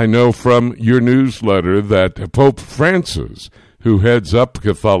 I know from your newsletter that Pope Francis, who heads up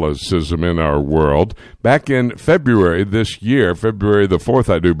Catholicism in our world, back in February this year, February the 4th,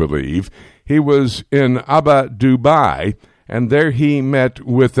 I do believe, he was in Abu Dhabi, and there he met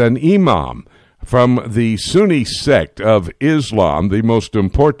with an imam from the Sunni sect of Islam, the most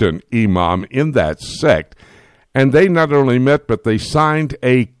important imam in that sect. And they not only met, but they signed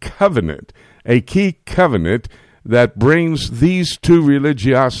a covenant, a key covenant that brings these two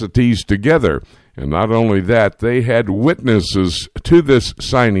religiosities together. And not only that, they had witnesses to this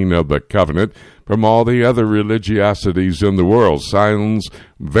signing of the covenant from all the other religiosities in the world. Sounds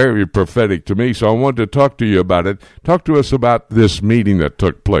very prophetic to me, so I wanted to talk to you about it. Talk to us about this meeting that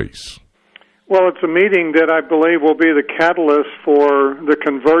took place. Well, it's a meeting that I believe will be the catalyst for the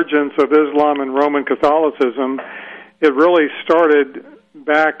convergence of Islam and Roman Catholicism. It really started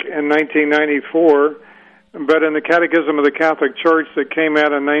back in 1994, but in the Catechism of the Catholic Church that came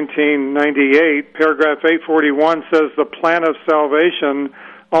out in 1998, paragraph 841 says the plan of salvation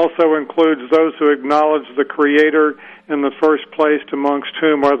also includes those who acknowledge the Creator in the first place, amongst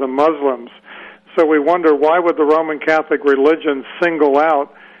whom are the Muslims. So we wonder, why would the Roman Catholic religion single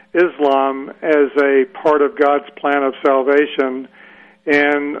out Islam as a part of God's plan of salvation?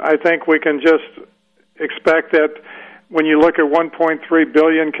 And I think we can just expect that when you look at 1.3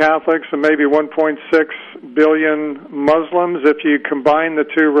 billion Catholics and maybe 1.6 billion Muslims, if you combine the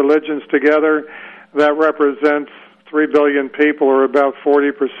two religions together, that represents 3 billion people, or about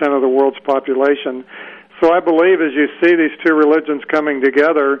 40% of the world's population. So I believe as you see these two religions coming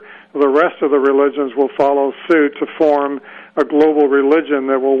together, the rest of the religions will follow suit to form a global religion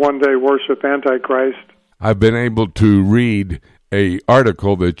that will one day worship Antichrist. I've been able to read an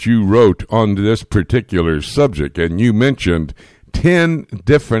article that you wrote on this particular subject, and you mentioned 10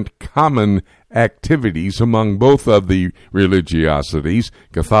 different common activities among both of the religiosities,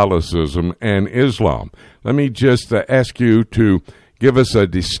 Catholicism and Islam. Let me just ask you to give us a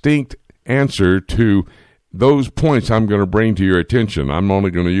distinct answer to those points I'm going to bring to your attention. I'm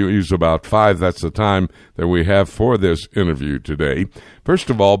only going to use about 5. That's the time that we have for this interview today. First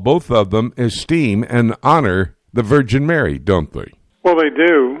of all, both of them esteem and honor the Virgin Mary, don't they? Well, they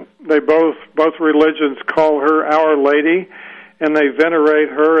do. They both religions call her Our Lady, and they venerate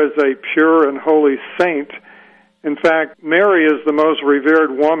her as a pure and holy saint. In fact, Mary is the most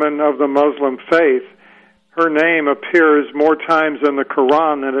revered woman of the Muslim faith. Her name appears more times in the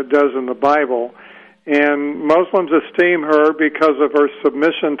Quran than it does in the Bible. And Muslims esteem her because of her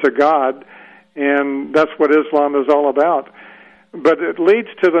submission to God, and that's what Islam is all about. But it leads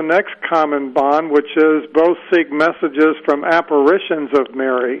to the next common bond, which is both seek messages from apparitions of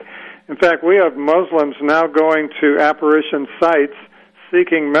Mary. In fact, we have Muslims now going to apparition sites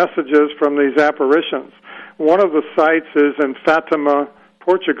seeking messages from these apparitions. One of the sites is in Fatima,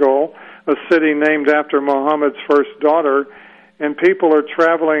 Portugal, a city named after Muhammad's first daughter, and people are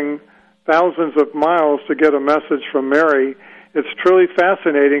traveling thousands of miles to get a message from Mary. It's truly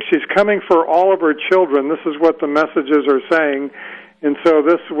fascinating. She's coming for all of her children. This is what the messages are saying. And so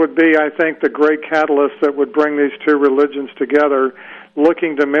this would be, I think, the great catalyst that would bring these two religions together,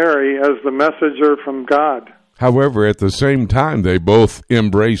 looking to Mary as the messenger from God. However, at the same time, they both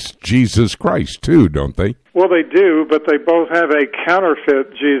embrace Jesus Christ, too, don't they? Well, they do, but they both have a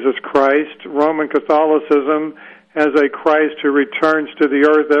counterfeit Jesus Christ. Roman Catholicism has a Christ who returns to the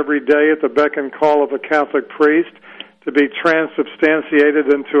earth every day at the beck and call of a Catholic priest to be transubstantiated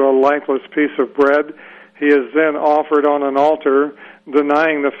into a lifeless piece of bread. He is then offered on an altar,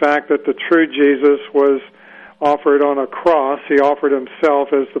 denying the fact that the true Jesus was offered on a cross. He offered himself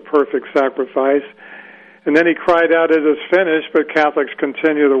as the perfect sacrifice. And then he cried out, "It is finished," but Catholics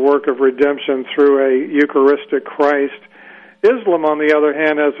continue the work of redemption through a Eucharistic Christ. Islam, on the other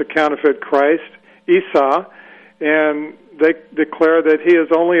hand, has a counterfeit Christ, Isa, and they declare that he is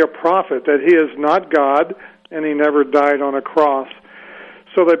only a prophet, that he is not God, and he never died on a cross.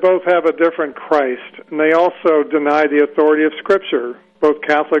 So they both have a different Christ, and they also deny the authority of Scripture. Both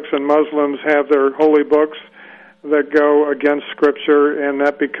Catholics and Muslims have their holy books that go against Scripture, and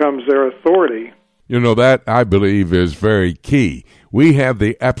that becomes their authority. You know, that, I believe, is very key. We have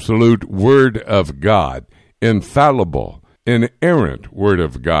the absolute Word of God, infallible, inerrant Word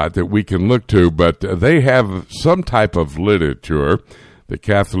of God that we can look to, but they have some type of literature, the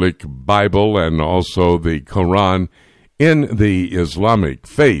Catholic Bible and also the Quran, in the Islamic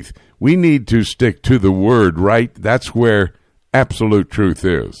faith, we need to stick to the Word, right? That's where absolute truth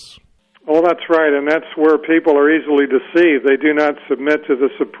is. Well, that's right, and that's where people are easily deceived. They do not submit to the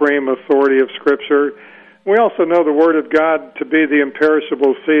supreme authority of Scripture. We also know the Word of God to be the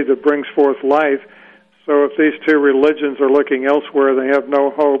imperishable seed that brings forth life. So if these two religions are looking elsewhere, they have no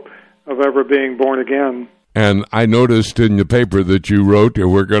hope of ever being born again. And I noticed in the paper that you wrote,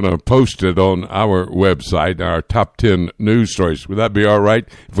 and we're going to post it on our website, our top 10 news stories. Would that be all right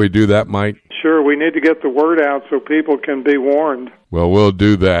if we do that, Mike? Sure, we need to get the word out so people can be warned. Well, we'll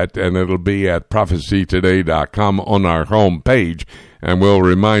do that, and it'll be at prophecytoday.com on our home page, and we'll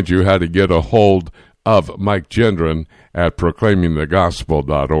remind you how to get a hold of Mike Gendron at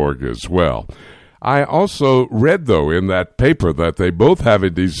proclaimingthegospel.org as well. I also read, though, in that paper that they both have a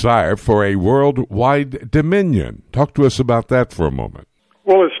desire for a worldwide dominion. Talk to us about that for a moment.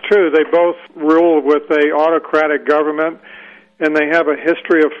 Well, it's true. They both rule with an autocratic government, and they have a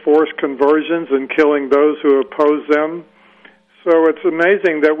history of forced conversions and killing those who oppose them. So it's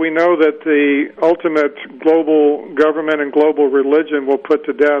amazing that we know that the ultimate global government and global religion will put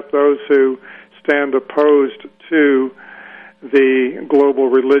to death those who stand opposed to the global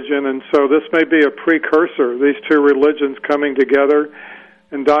religion. And so this may be a precursor, these two religions coming together,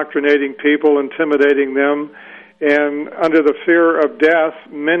 indoctrinating people, intimidating them, and under the fear of death,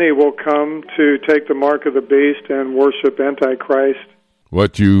 many will come to take the mark of the beast and worship Antichrist.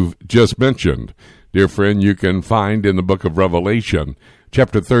 What you've just mentioned, dear friend, you can find in the book of Revelation,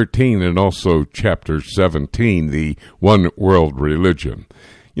 chapter 13 and also chapter 17, the one world religion.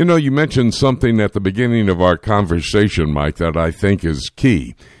 You know, you mentioned something at the beginning of our conversation, Mike, that I think is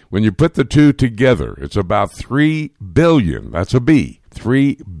key. When you put the two together, it's about 3 billion, that's a B,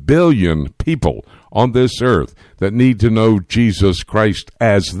 3 billion people on this earth that need to know Jesus Christ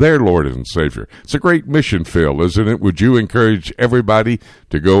as their Lord and Savior. It's a great mission field, isn't it? Would you encourage everybody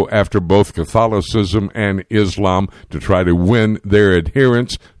to go after both Catholicism and Islam to try to win their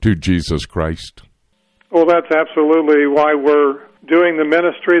adherence to Jesus Christ? Well, that's absolutely why we're doing the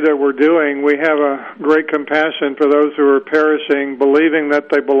ministry that we're doing. We have a great compassion for those who are perishing, believing that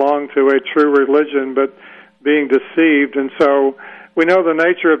they belong to a true religion, but being deceived. And so we know the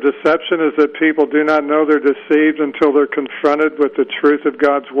nature of deception is that people do not know they're deceived until they're confronted with the truth of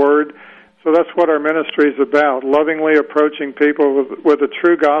God's Word. So that's what our ministry is about, lovingly approaching people with the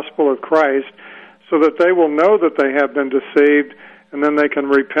true gospel of Christ so that they will know that they have been deceived, and then they can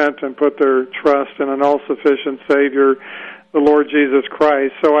repent and put their trust in an all-sufficient Savior, the Lord Jesus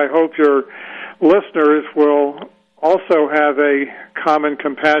Christ. So I hope your listeners will also have a common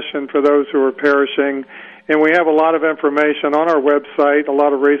compassion for those who are perishing. And we have a lot of information on our website, a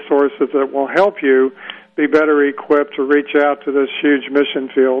lot of resources that will help you be better equipped to reach out to this huge mission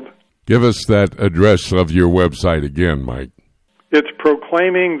field. Give us that address of your website again, Mike. It's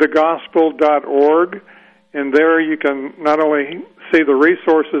proclaimingthegospel.org, and there you can not only see the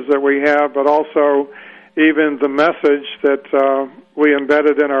resources that we have, but also even the message that we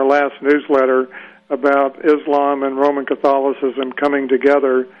embedded in our last newsletter about Islam and Roman Catholicism coming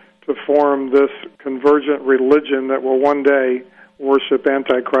together to form this convergent religion that will one day worship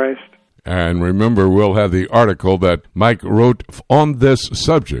Antichrist. And remember, we'll have the article that Mike wrote on this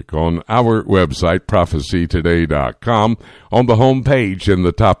subject on our website, prophecytoday.com, on the home page in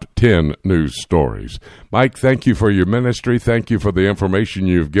the top 10 news stories. Mike, thank you for your ministry. Thank you for the information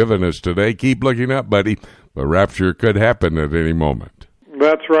you've given us today. Keep looking up, buddy. The rapture could happen at any moment.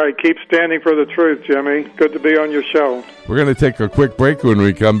 That's right. Keep standing for the truth, Jimmy. Good to be on your show. We're going to take a quick break. When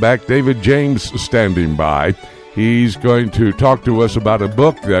we come back, David James standing by. He's going to talk to us about a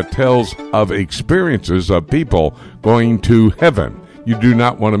book that tells of experiences of people going to heaven. You do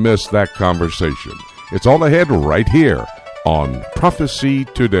not want to miss that conversation. It's all ahead right here on Prophecy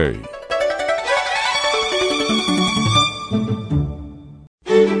Today.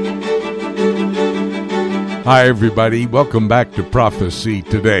 Hi, everybody. Welcome back to Prophecy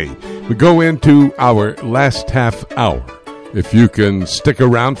Today. We go into our last half hour. If you can stick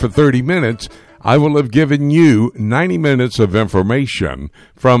around for 30 minutes, I will have given you 90 minutes of information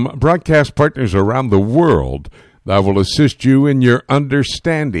from broadcast partners around the world that will assist you in your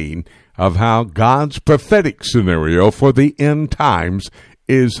understanding of how God's prophetic scenario for the end times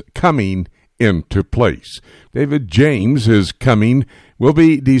is coming into place. David James is coming. We'll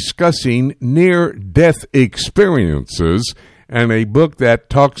be discussing near-death experiences and a book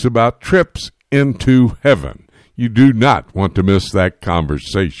that talks about trips into heaven. You do not want to miss that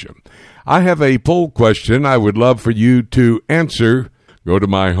conversation. I have a poll question I would love for you to answer. Go to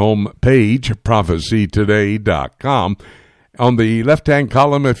my home page, prophecytoday.com. On the left-hand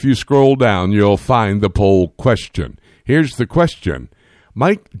column, if you scroll down, you'll find the poll question. Here's the question.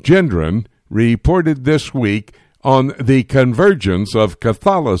 Mike Gendron reported this week on the convergence of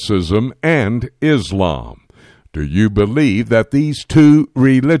Catholicism and Islam. Do you believe that these two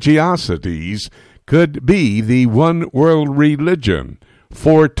religiosities could be the one world religion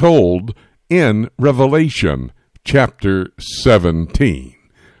foretold in Revelation chapter 17?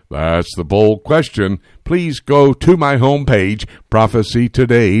 That's the bold question. Please go to my homepage,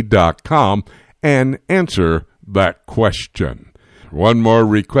 prophecytoday.com, and answer that question. One more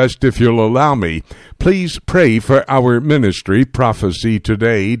request, if you'll allow me. Please pray for our ministry,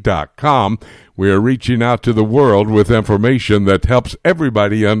 prophecytoday.com. We are reaching out to the world with information that helps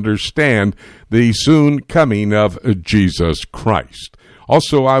everybody understand the soon coming of Jesus Christ.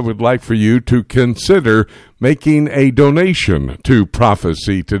 Also, I would like for you to consider making a donation to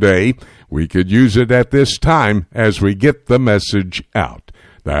Prophecy Today. We could use it at this time as we get the message out.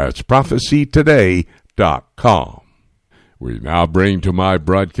 That's prophecytoday.com. We now bring to my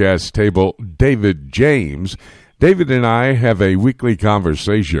broadcast table David James. David and I have a weekly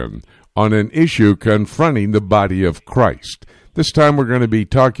conversation on an issue confronting the body of Christ. This time we're going to be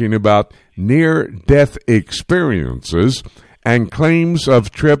talking about near-death experiences and claims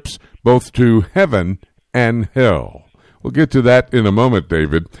of trips both to heaven and hell. We'll get to that in a moment,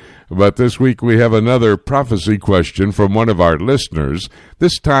 David. But this week we have another prophecy question from one of our listeners,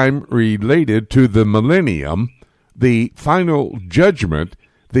 this time related to the millennium, the final judgment,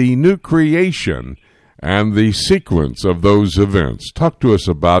 the new creation, and the sequence of those events. Talk to us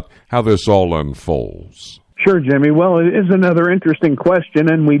about how this all unfolds. Sure, Jimmy. Well, it is another interesting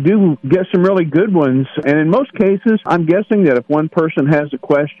question, and we do get some really good ones. And in most cases, I'm guessing that if one person has a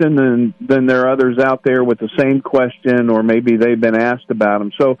question, then there are others out there with the same question, or maybe they've been asked about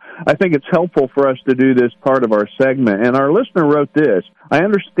them. So I think it's helpful for us to do this part of our segment. And our listener wrote this: I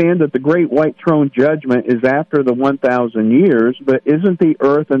understand that the great white throne judgment is after the 1,000 years, but isn't the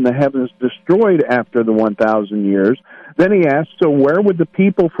earth and the heavens destroyed after the 1,000 years? Then he asked, so where would the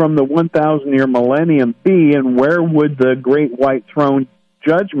people from the 1,000-year millennium be, and where would the great white throne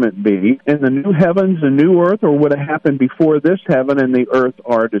judgment be? In the new heavens and new earth, or would it happen before this heaven and the earth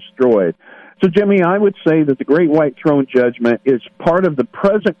are destroyed? So, Jimmy, I would say that the great white throne judgment is part of the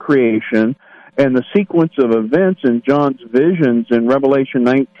present creation, and the sequence of events in John's visions in Revelation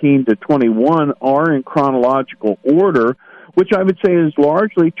 19 to 21 are in chronological order, which I would say is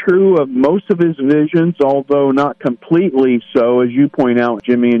largely true of most of his visions, although not completely so, as you point out,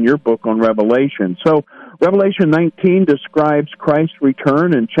 Jimmy, in your book on Revelation. So Revelation 19 describes Christ's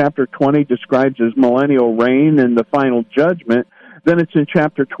return, and chapter 20 describes his millennial reign and the final judgment. Then it's in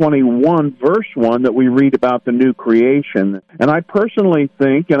chapter 21, verse 1, that we read about the new creation. And I personally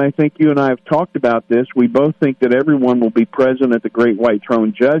think, and I think you and I have talked about this, we both think that everyone will be present at the great white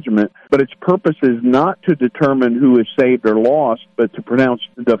throne judgment, but its purpose is not to determine who is saved or lost, but to pronounce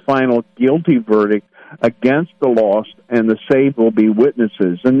the final guilty verdict against the lost, and the saved will be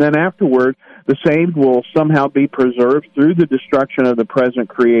witnesses. And then afterward, the saved will somehow be preserved through the destruction of the present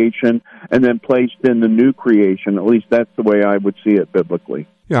creation and then placed in the new creation. At least that's the way I would see it biblically.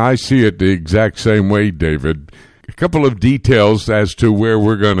 Yeah, I see it the exact same way, David. A couple of details as to where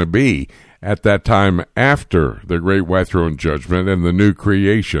we're going to be at that time after the great white throne judgment and the new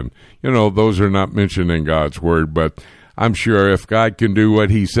creation. You know, those are not mentioned in God's word, but I'm sure if God can do what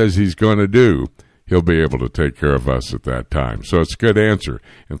he says he's going to do, he'll be able to take care of us at that time. So it's a good answer.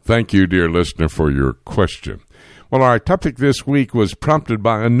 And thank you, dear listener, for your question. Well, our topic this week was prompted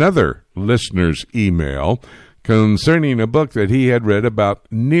by another listener's email concerning a book that he had read about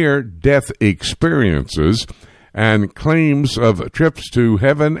near-death experiences and claims of trips to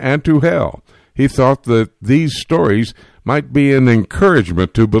heaven and to hell. He thought that these stories might be an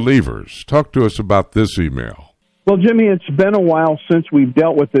encouragement to believers. Talk to us about this email. Well, Jimmy, it's been a while since we've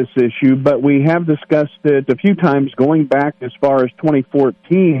dealt with this issue, but we have discussed it a few times going back as far as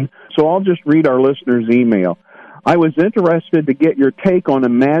 2014, so I'll just read our listener's email. I was interested to get your take on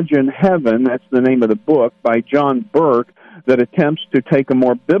Imagine Heaven, that's the name of the book, by John Burke, that attempts to take a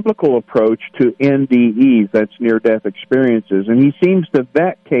more biblical approach to NDEs, that's near-death experiences, and he seems to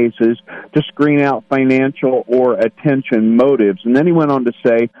vet cases to screen out financial or attention motives. And then he went on to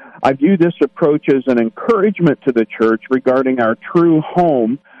say, I view this approach as an encouragement to the church regarding our true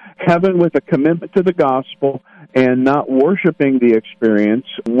home, heaven with a commitment to the gospel, and not worshiping the experience.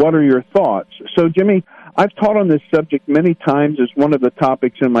 What are your thoughts? So, Jimmy, I've taught on this subject many times as one of the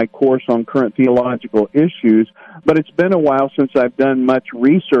topics in my course on current theological issues, but it's been a while since I've done much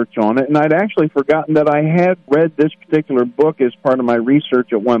research on it, and I'd actually forgotten that I had read this particular book as part of my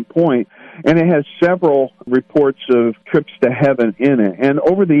research at one point, and it has several reports of trips to heaven in it. And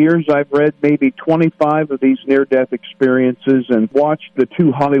over the years, I've read maybe 25 of these near-death experiences and watched the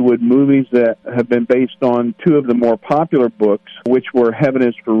 2 Hollywood movies that have been based on 2 of the more popular books, which were Heaven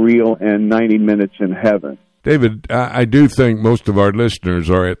is for Real and 90 Minutes in Heaven. David, I do think most of our listeners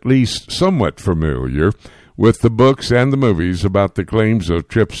are at least somewhat familiar with the books and the movies about the claims of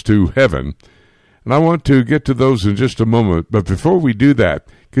trips to heaven. And I want to get to those in just a moment. But before we do that,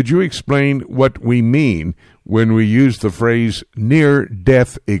 could you explain what we mean when we use the phrase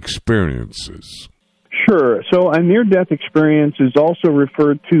near-death experiences? Sure. So a near-death experience is also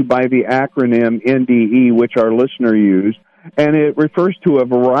referred to by the acronym NDE, which our listener used, and it refers to a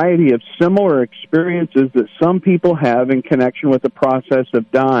variety of similar experiences that some people have in connection with the process of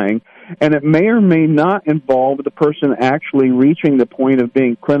dying, and it may or may not involve the person actually reaching the point of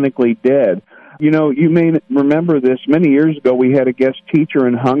being clinically dead. You know, you may remember this. Many years ago, we had a guest teacher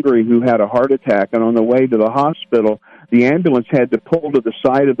in Hungary who had a heart attack, and on the way to the hospital, the ambulance had to pull to the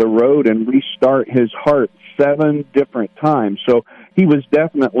side of the road and restart his heart 7 different times. So he was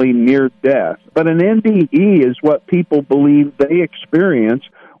definitely near death. But an NDE is what people believe they experience,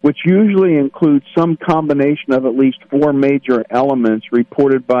 which usually includes some combination of at least 4 major elements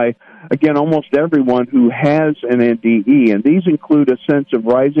reported by, again, almost everyone who has an NDE. And these include a sense of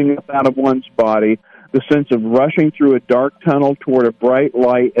rising up out of one's body, the sense of rushing through a dark tunnel toward a bright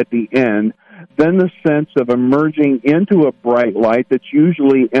light at the end, then the sense of emerging into a bright light that's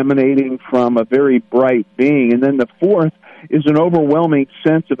usually emanating from a very bright being. And then the 4th is an overwhelming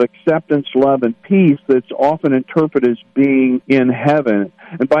sense of acceptance, love, and peace that's often interpreted as being in heaven.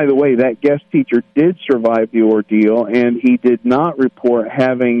 And by the way, that guest teacher did survive the ordeal, and he did not report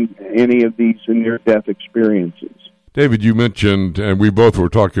having any of these near-death experiences. David, you mentioned, and we both were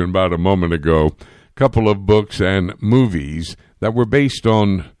talking about a moment ago, a couple of books and movies that were based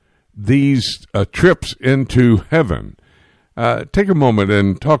on these trips into heaven. Take a moment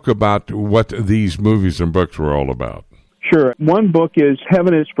and talk about what these movies and books were all about. Sure. One book is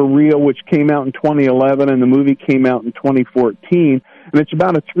Heaven is for Real, which came out in 2011, and the movie came out in 2014. And it's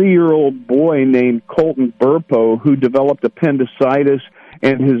about a 3-year-old boy named Colton Burpo who developed appendicitis,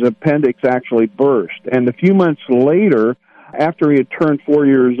 and his appendix actually burst. And a few months later, after he had turned 4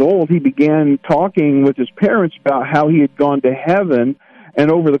 years old, he began talking with his parents about how he had gone to heaven. And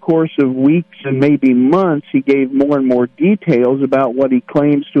over the course of weeks and maybe months, he gave more and more details about what he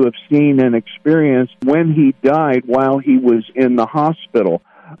claims to have seen and experienced when he died while he was in the hospital.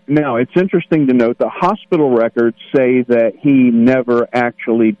 Now, it's interesting to note the hospital records say that he never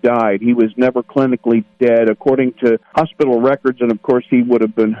actually died. He was never clinically dead, according to hospital records, and of course he would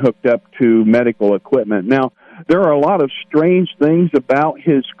have been hooked up to medical equipment. Now, there are a lot of strange things about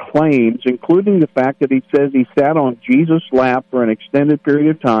his claims, including the fact that he says he sat on Jesus' lap for an extended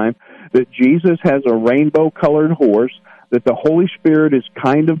period of time, that Jesus has a rainbow-colored horse, that the Holy Spirit is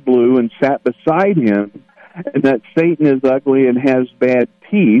kind of blue and sat beside him, and that Satan is ugly and has bad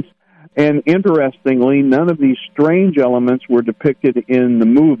teeth. And interestingly, none of these strange elements were depicted in the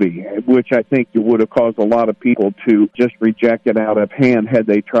movie, which I think would have caused a lot of people to just reject it out of hand had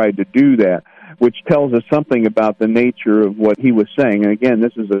they tried to do that, which tells us something about the nature of what he was saying. And again,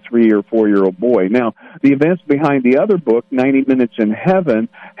 this is a 3 or 4-year-old boy. Now, the events behind the other book, 90 Minutes in Heaven,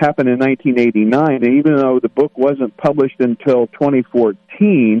 happened in 1989, and even though the book wasn't published until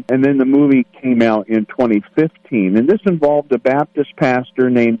 2014, and then the movie came out in 2015. And this involved a Baptist pastor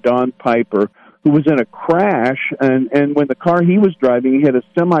named Don Piper, who was in a crash, and when the car he was driving, he hit a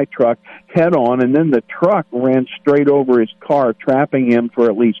semi-truck head-on, and then the truck ran straight over his car, trapping him for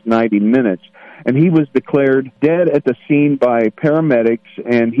at least 90 minutes. And he was declared dead at the scene by paramedics,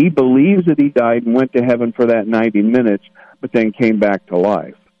 and he believes that he died and went to heaven for that 90 minutes, but then came back to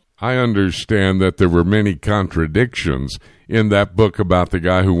life. I understand that there were many contradictions in that book about the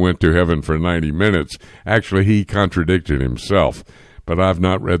guy who went to heaven for 90 minutes. Actually, he contradicted himself. But I've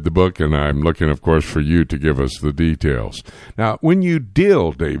not read the book, and I'm looking, of course, for you to give us the details. Now, when you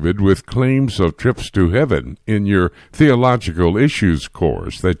deal, David, with claims of trips to heaven in your theological issues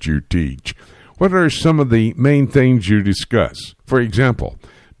course that you teach, what are some of the main things you discuss? For example,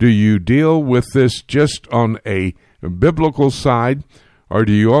 do you deal with this just on a biblical side, or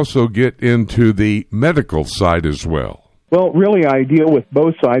do you also get into the medical side as well? Well, really, I deal with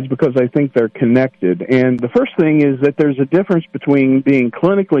both sides because I think they're connected. And the first thing is that there's a difference between being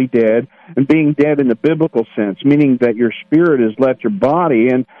clinically dead and being dead in the biblical sense, meaning that your spirit has left your body.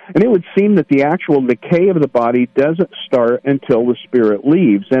 And it would seem that the actual decay of the body doesn't start until the spirit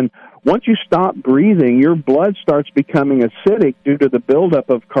leaves. And Once you stop breathing, your blood starts becoming acidic due to the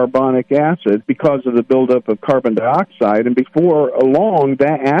buildup of carbonic acid because of the buildup of carbon dioxide, and before long,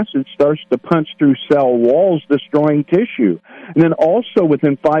 that acid starts to punch through cell walls, destroying tissue. And then also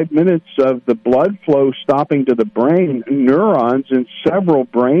within 5 minutes of the blood flow stopping to the brain, neurons in several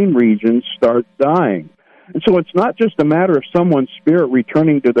brain regions start dying. And so it's not just a matter of someone's spirit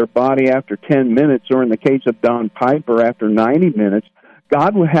returning to their body after 10 minutes, or in the case of Don Piper, after 90 minutes.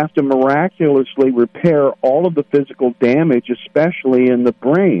 God would have to miraculously repair all of the physical damage, especially in the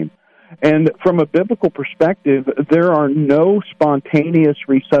brain. And from a biblical perspective, there are no spontaneous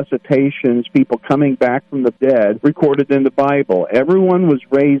resuscitations, people coming back from the dead, recorded in the Bible. Everyone was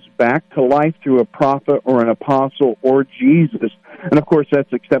raised back to life through a prophet or an apostle or Jesus. And, of course,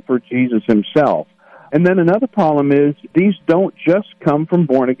 that's except for Jesus himself. And then another problem is these don't just come from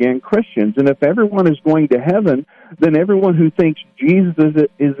born-again Christians. And if everyone is going to heaven, then everyone who thinks Jesus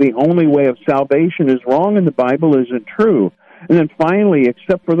is the only way of salvation is wrong, and the Bible isn't true. And then finally,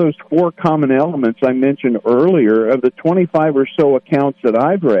 except for those 4 common elements I mentioned earlier, of the 25 or so accounts that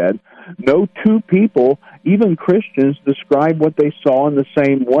I've read, no 2 people, even Christians, describe what they saw in the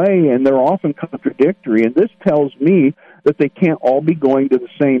same way, and they're often contradictory. And this tells me that they can't all be going to the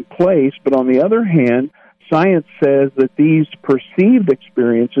same place, but on the other hand, science says that these perceived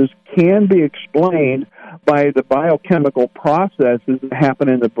experiences can be explained by the biochemical processes that happen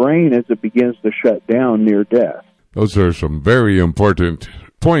in the brain as it begins to shut down near death. Those are some very important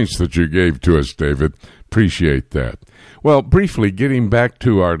points that you gave to us, David. Appreciate that. Well, briefly, getting back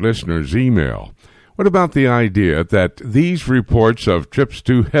to our listeners' email, what about the idea that these reports of trips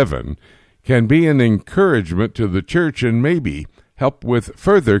to heaven can be an encouragement to the church and maybe help with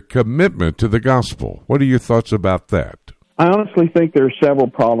further commitment to the gospel? What are your thoughts about that? I honestly think there are several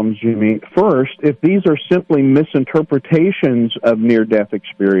problems, Jimmy. First, if these are simply misinterpretations of near-death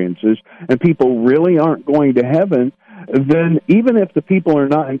experiences and people really aren't going to heaven, then even if the people are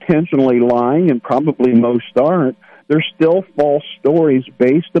not intentionally lying, and probably most aren't, they're still false stories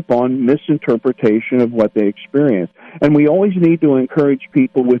based upon misinterpretation of what they experience. And we always need to encourage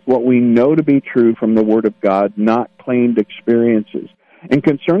people with what we know to be true from the Word of God, not claimed experiences. And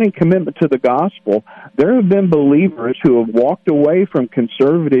concerning commitment to the gospel, there have been believers who have walked away from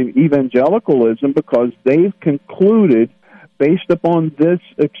conservative evangelicalism because they've concluded, based upon this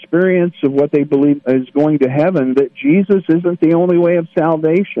experience of what they believe is going to heaven, that Jesus isn't the only way of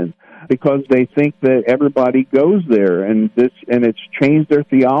salvation, because they think that everybody goes there, and it's changed their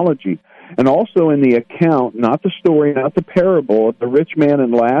theology. And also in the account, not the story, not the parable, of the rich man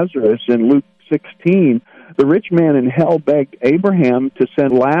and Lazarus in Luke 16, the rich man in hell begged Abraham to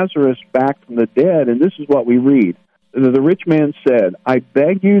send Lazarus back from the dead, and this is what we read. The rich man said, "I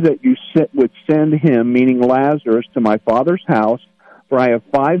beg you that you would send him," meaning Lazarus, "to my father's house, for I have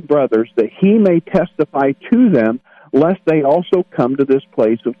 5 brothers, that he may testify to them, lest they also come to this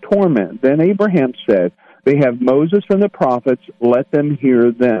place of torment." Then Abraham said, "They have Moses and the prophets, let them hear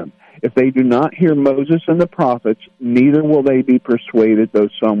them. If they do not hear Moses and the prophets, neither will they be persuaded though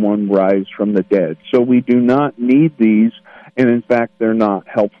someone rise from the dead." So we do not need these, and in fact, they're not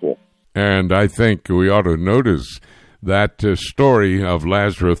helpful. And I think we ought to notice that story of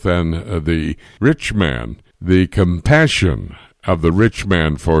Lazarus and the rich man, the compassion of the rich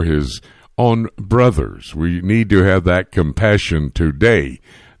man for his own brothers. We need to have that compassion today,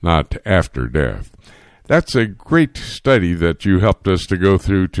 not after death. That's a great study that you helped us to go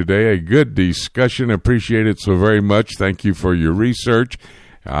through today. A good discussion. Appreciate it so very much. Thank you for your research.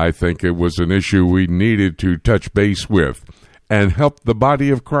 I think it was an issue we needed to touch base with and help the body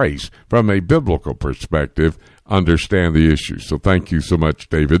of Christ from a biblical perspective understand the issue. So thank you so much,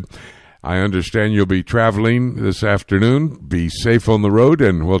 David. I understand you'll be traveling this afternoon. Be safe on the road,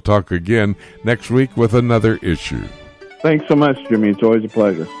 and we'll talk again next week with another issue. Thanks so much, Jimmy. It's always a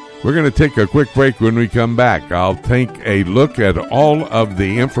pleasure. We're going to take a quick break. When we come back, I'll take a look at all of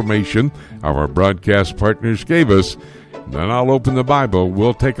the information our broadcast partners gave us. Then I'll open the Bible.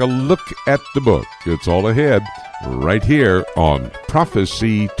 We'll take a look at the book. It's all ahead right here on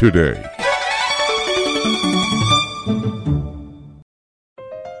Prophecy Today.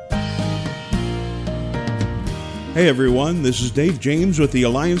 Hey everyone, this is Dave James with the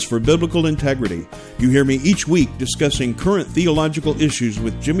Alliance for Biblical Integrity. You hear me each week discussing current theological issues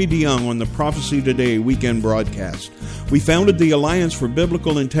with Jimmy DeYoung on the Prophecy Today weekend broadcast. We founded the Alliance for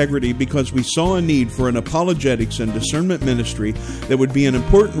Biblical Integrity because we saw a need for an apologetics and discernment ministry that would be an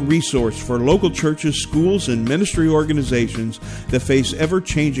important resource for local churches, schools, and ministry organizations that face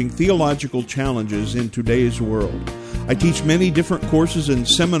ever-changing theological challenges in today's world. I teach many different courses and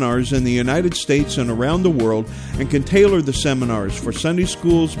seminars in the United States and around the world and can tailor the seminars for Sunday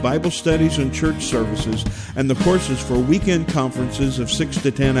schools, Bible studies, and church services, and the courses for weekend conferences of 6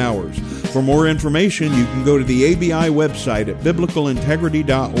 to 10 hours. For more information, you can go to the ABI website at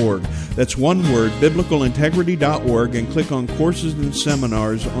biblicalintegrity.org. That's one word, biblicalintegrity.org, and click on Courses and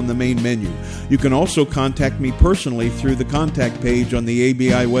Seminars on the main menu. You can also contact me personally through the contact page on the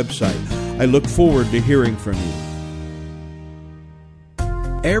ABI website. I look forward to hearing from you.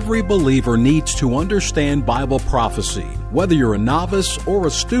 Every believer needs to understand Bible prophecy. Whether you're a novice or a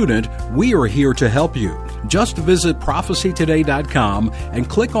student, we are here to help you. Just visit prophecytoday.com and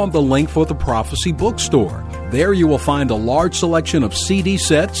click on the link for the Prophecy Bookstore. There you will find a large selection of CD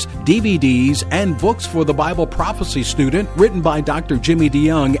sets, DVDs, and books for the Bible prophecy student written by Dr. Jimmy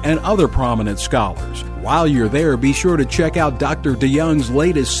DeYoung and other prominent scholars. While you're there, be sure to check out Dr. DeYoung's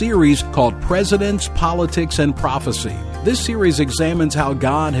latest series called Presidents, Politics, and Prophecy. This series examines how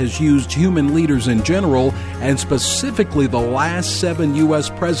God has used human leaders in general, and specifically the last 7 U.S.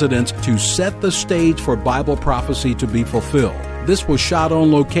 presidents, to set the stage for Bible prophecy to be fulfilled. This was shot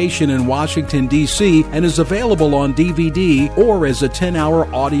on location in Washington, D.C., and is available on DVD or as a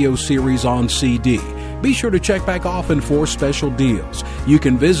 10-hour audio series on CD. Be sure to check back often for special deals. You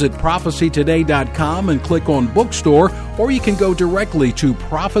can visit prophecytoday.com and click on Bookstore, or you can go directly to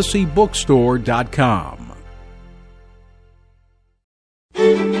prophecybookstore.com.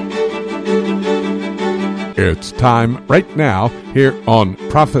 It's time right now here on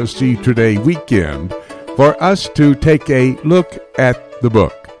Prophecy Today Weekend for us to take a look at the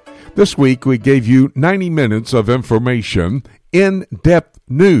book. This week we gave you 90 minutes of information, in-depth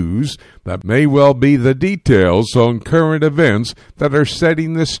news that may well be the details on current events that are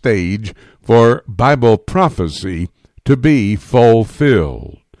setting the stage for Bible prophecy to be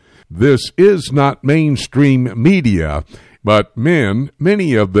fulfilled. This is not mainstream media, but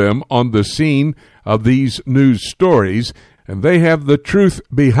many of them on the scene of these news stories, and they have the truth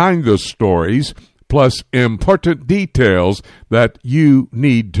behind the stories, plus important details that you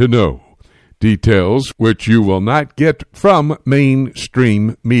need to know. Details which you will not get from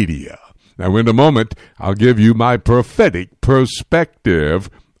mainstream media. Now, in a moment, I'll give you my prophetic perspective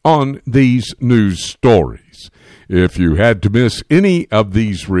on these news stories. If you had to miss any of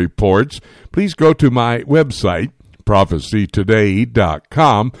these reports, please go to my website,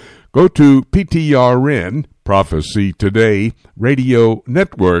 prophecytoday.com. Go to PTRN, Prophecy Today Radio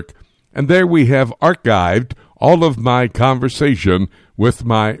Network, and there we have archived all of my conversation with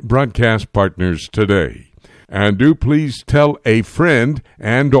my broadcast partners today. And do please tell a friend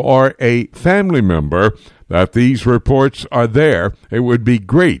and or a family member that these reports are there. It would be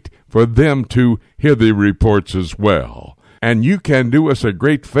great for them to hear the reports as well. And you can do us a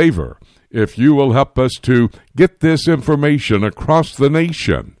great favor if you will help us to get this information across the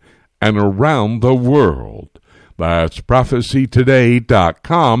nation and around the world. That's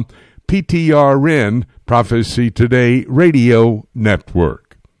prophecytoday.com, PTRN, Prophecy Today Radio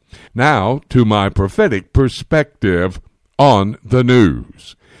Network. Now to my prophetic perspective on the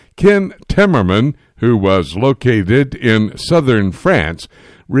news. Ken Timmerman, who was located in southern France,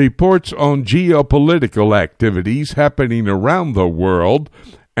 reports on geopolitical activities happening around the world,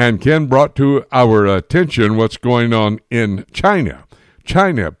 and Ken brought to our attention what's going on in China.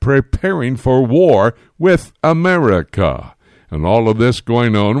 China preparing for war with America. And all of this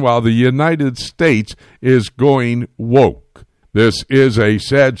going on while the United States is going woke. This is a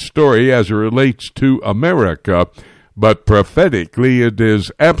sad story as it relates to America, but prophetically it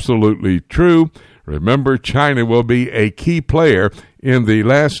is absolutely true. Remember, China will be a key player in the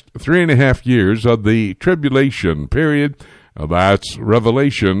last 3.5 years of the tribulation period. That's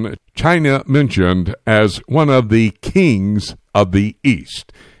Revelation. China mentioned as one of the kings of the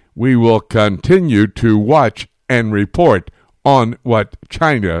East. We will continue to watch and report on what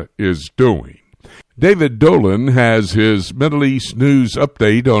China is doing. David Dolan has his Middle East news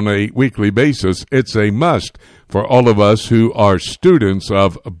update on a weekly basis. It's a must for all of us who are students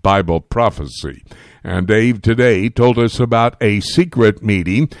of Bible prophecy. And Dave today told us about a secret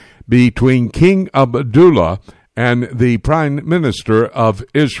meeting between King Abdullah and the Prime Minister of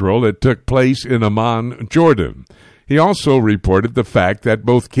Israel. It took place in Amman, Jordan. He also reported the fact that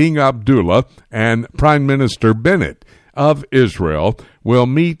both King Abdullah and Prime Minister Bennett of Israel will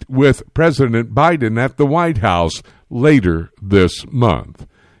meet with President Biden at the White House later this month.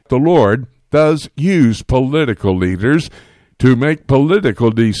 The Lord does use political leaders to make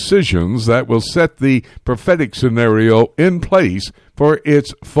political decisions that will set the prophetic scenario in place for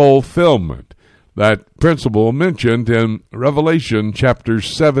its fulfillment. That principle mentioned in Revelation chapter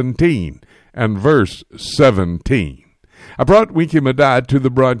 17 and verse 17. I brought Winky Madad to the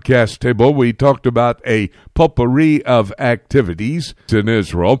broadcast table. We talked about a potpourri of activities in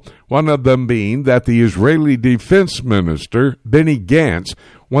Israel, one of them being that the Israeli Defense Minister, Benny Gantz,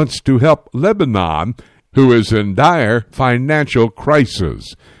 wants to help Lebanon, who is in dire financial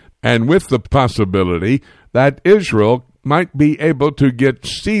crisis, and with the possibility that Israel might be able to get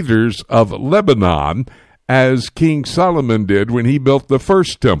cedars of Lebanon, as King Solomon did when he built the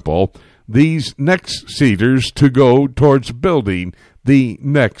first temple, these next cedars to go towards building the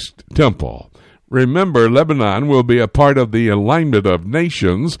next temple. Remember, Lebanon will be a part of the alignment of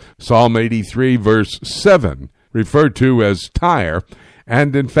nations, Psalm 83 verse 7, referred to as Tyre,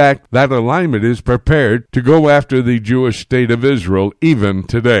 and in fact that alignment is prepared to go after the Jewish state of Israel even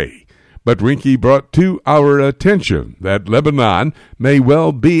today. But Winky brought to our attention that Lebanon may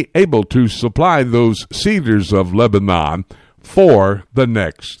well be able to supply those cedars of Lebanon for the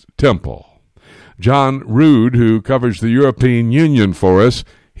next temple. John Rood, who covers the European Union for us,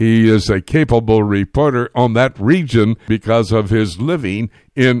 he is a capable reporter on that region because of his living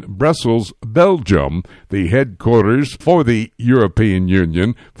in Brussels, Belgium, the headquarters for the European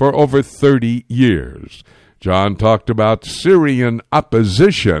Union, for over 30 years. John talked about Syrian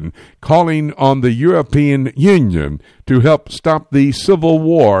opposition calling on the European Union to help stop the civil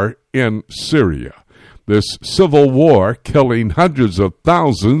war in Syria. This civil war killing hundreds of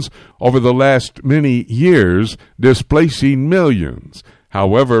thousands over the last many years, displacing millions.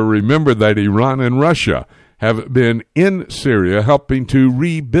 However, remember that Iran and Russia have been in Syria helping to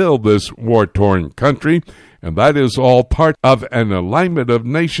rebuild this war-torn country, and that is all part of an alignment of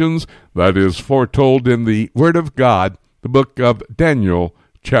nations that is foretold in the Word of God, the book of Daniel,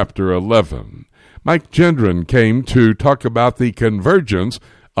 chapter 11. Mike Gendron came to talk about the convergence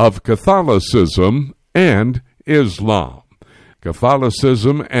of Catholicism and Islam.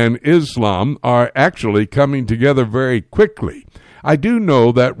 Catholicism and Islam are actually coming together very quickly. I do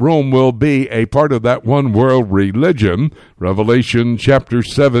know that Rome will be a part of that one world religion. Revelation chapter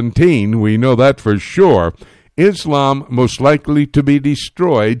 17, we know that for sure. Islam most likely to be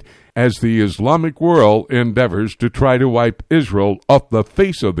destroyed as the Islamic world endeavors to try to wipe Israel off the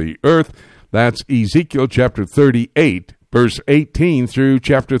face of the earth. That's Ezekiel chapter 38, verse 18 through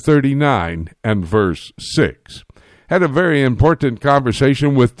chapter 39 and verse 6. Had a very important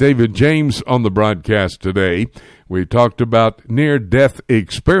conversation with David James on the broadcast today. We talked about near-death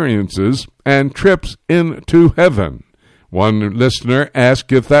experiences and trips into heaven. One listener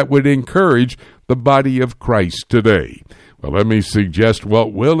asked if that would encourage the body of Christ today. Well, let me suggest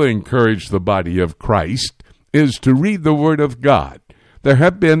what will encourage the body of Christ is to read the Word of God. There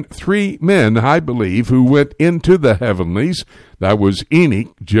have been 3 men, I believe, who went into the heavenlies. That was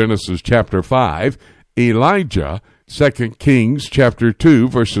Enoch, Genesis chapter 5, Elijah, 2 Kings chapter 2,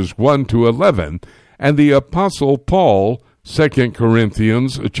 verses 1 to 11, and the Apostle Paul, 2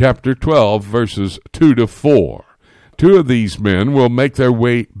 Corinthians chapter 12, verses 2 to 4. 2 of these men will make their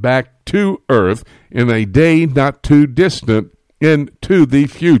way back to earth in a day not too distant into the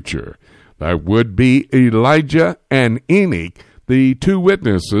future. That would be Elijah and Enoch, the 2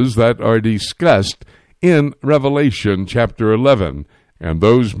 witnesses that are discussed in Revelation chapter 11. And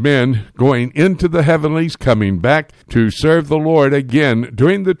those men going into the heavenlies, coming back to serve the Lord again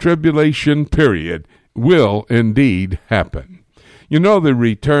during the tribulation period, will indeed happen. You know, the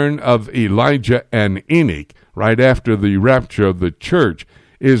return of Elijah and Enoch right after the rapture of the church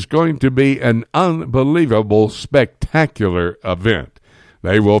is going to be an unbelievable, spectacular event.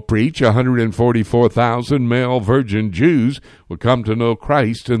 They will preach. 144,000 male virgin Jews will come to know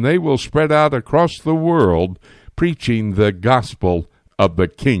Christ, and they will spread out across the world preaching the gospel of the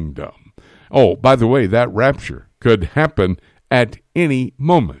kingdom. Oh, by the way, that rapture could happen at any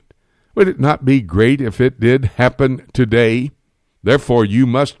moment. Would it not be great if it did happen today? Therefore, you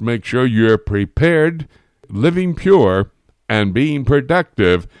must make sure you're prepared, living pure, and being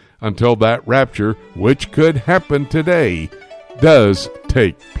productive until that rapture, which could happen today, does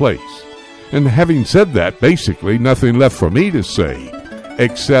take place. And having said that, basically nothing left for me to say,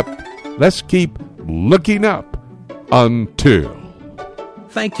 except let's keep looking up until.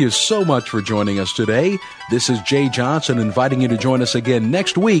 Thank you so much for joining us today. This is Jay Johnson inviting you to join us again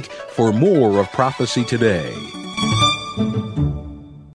next week for more of Prophecy Today.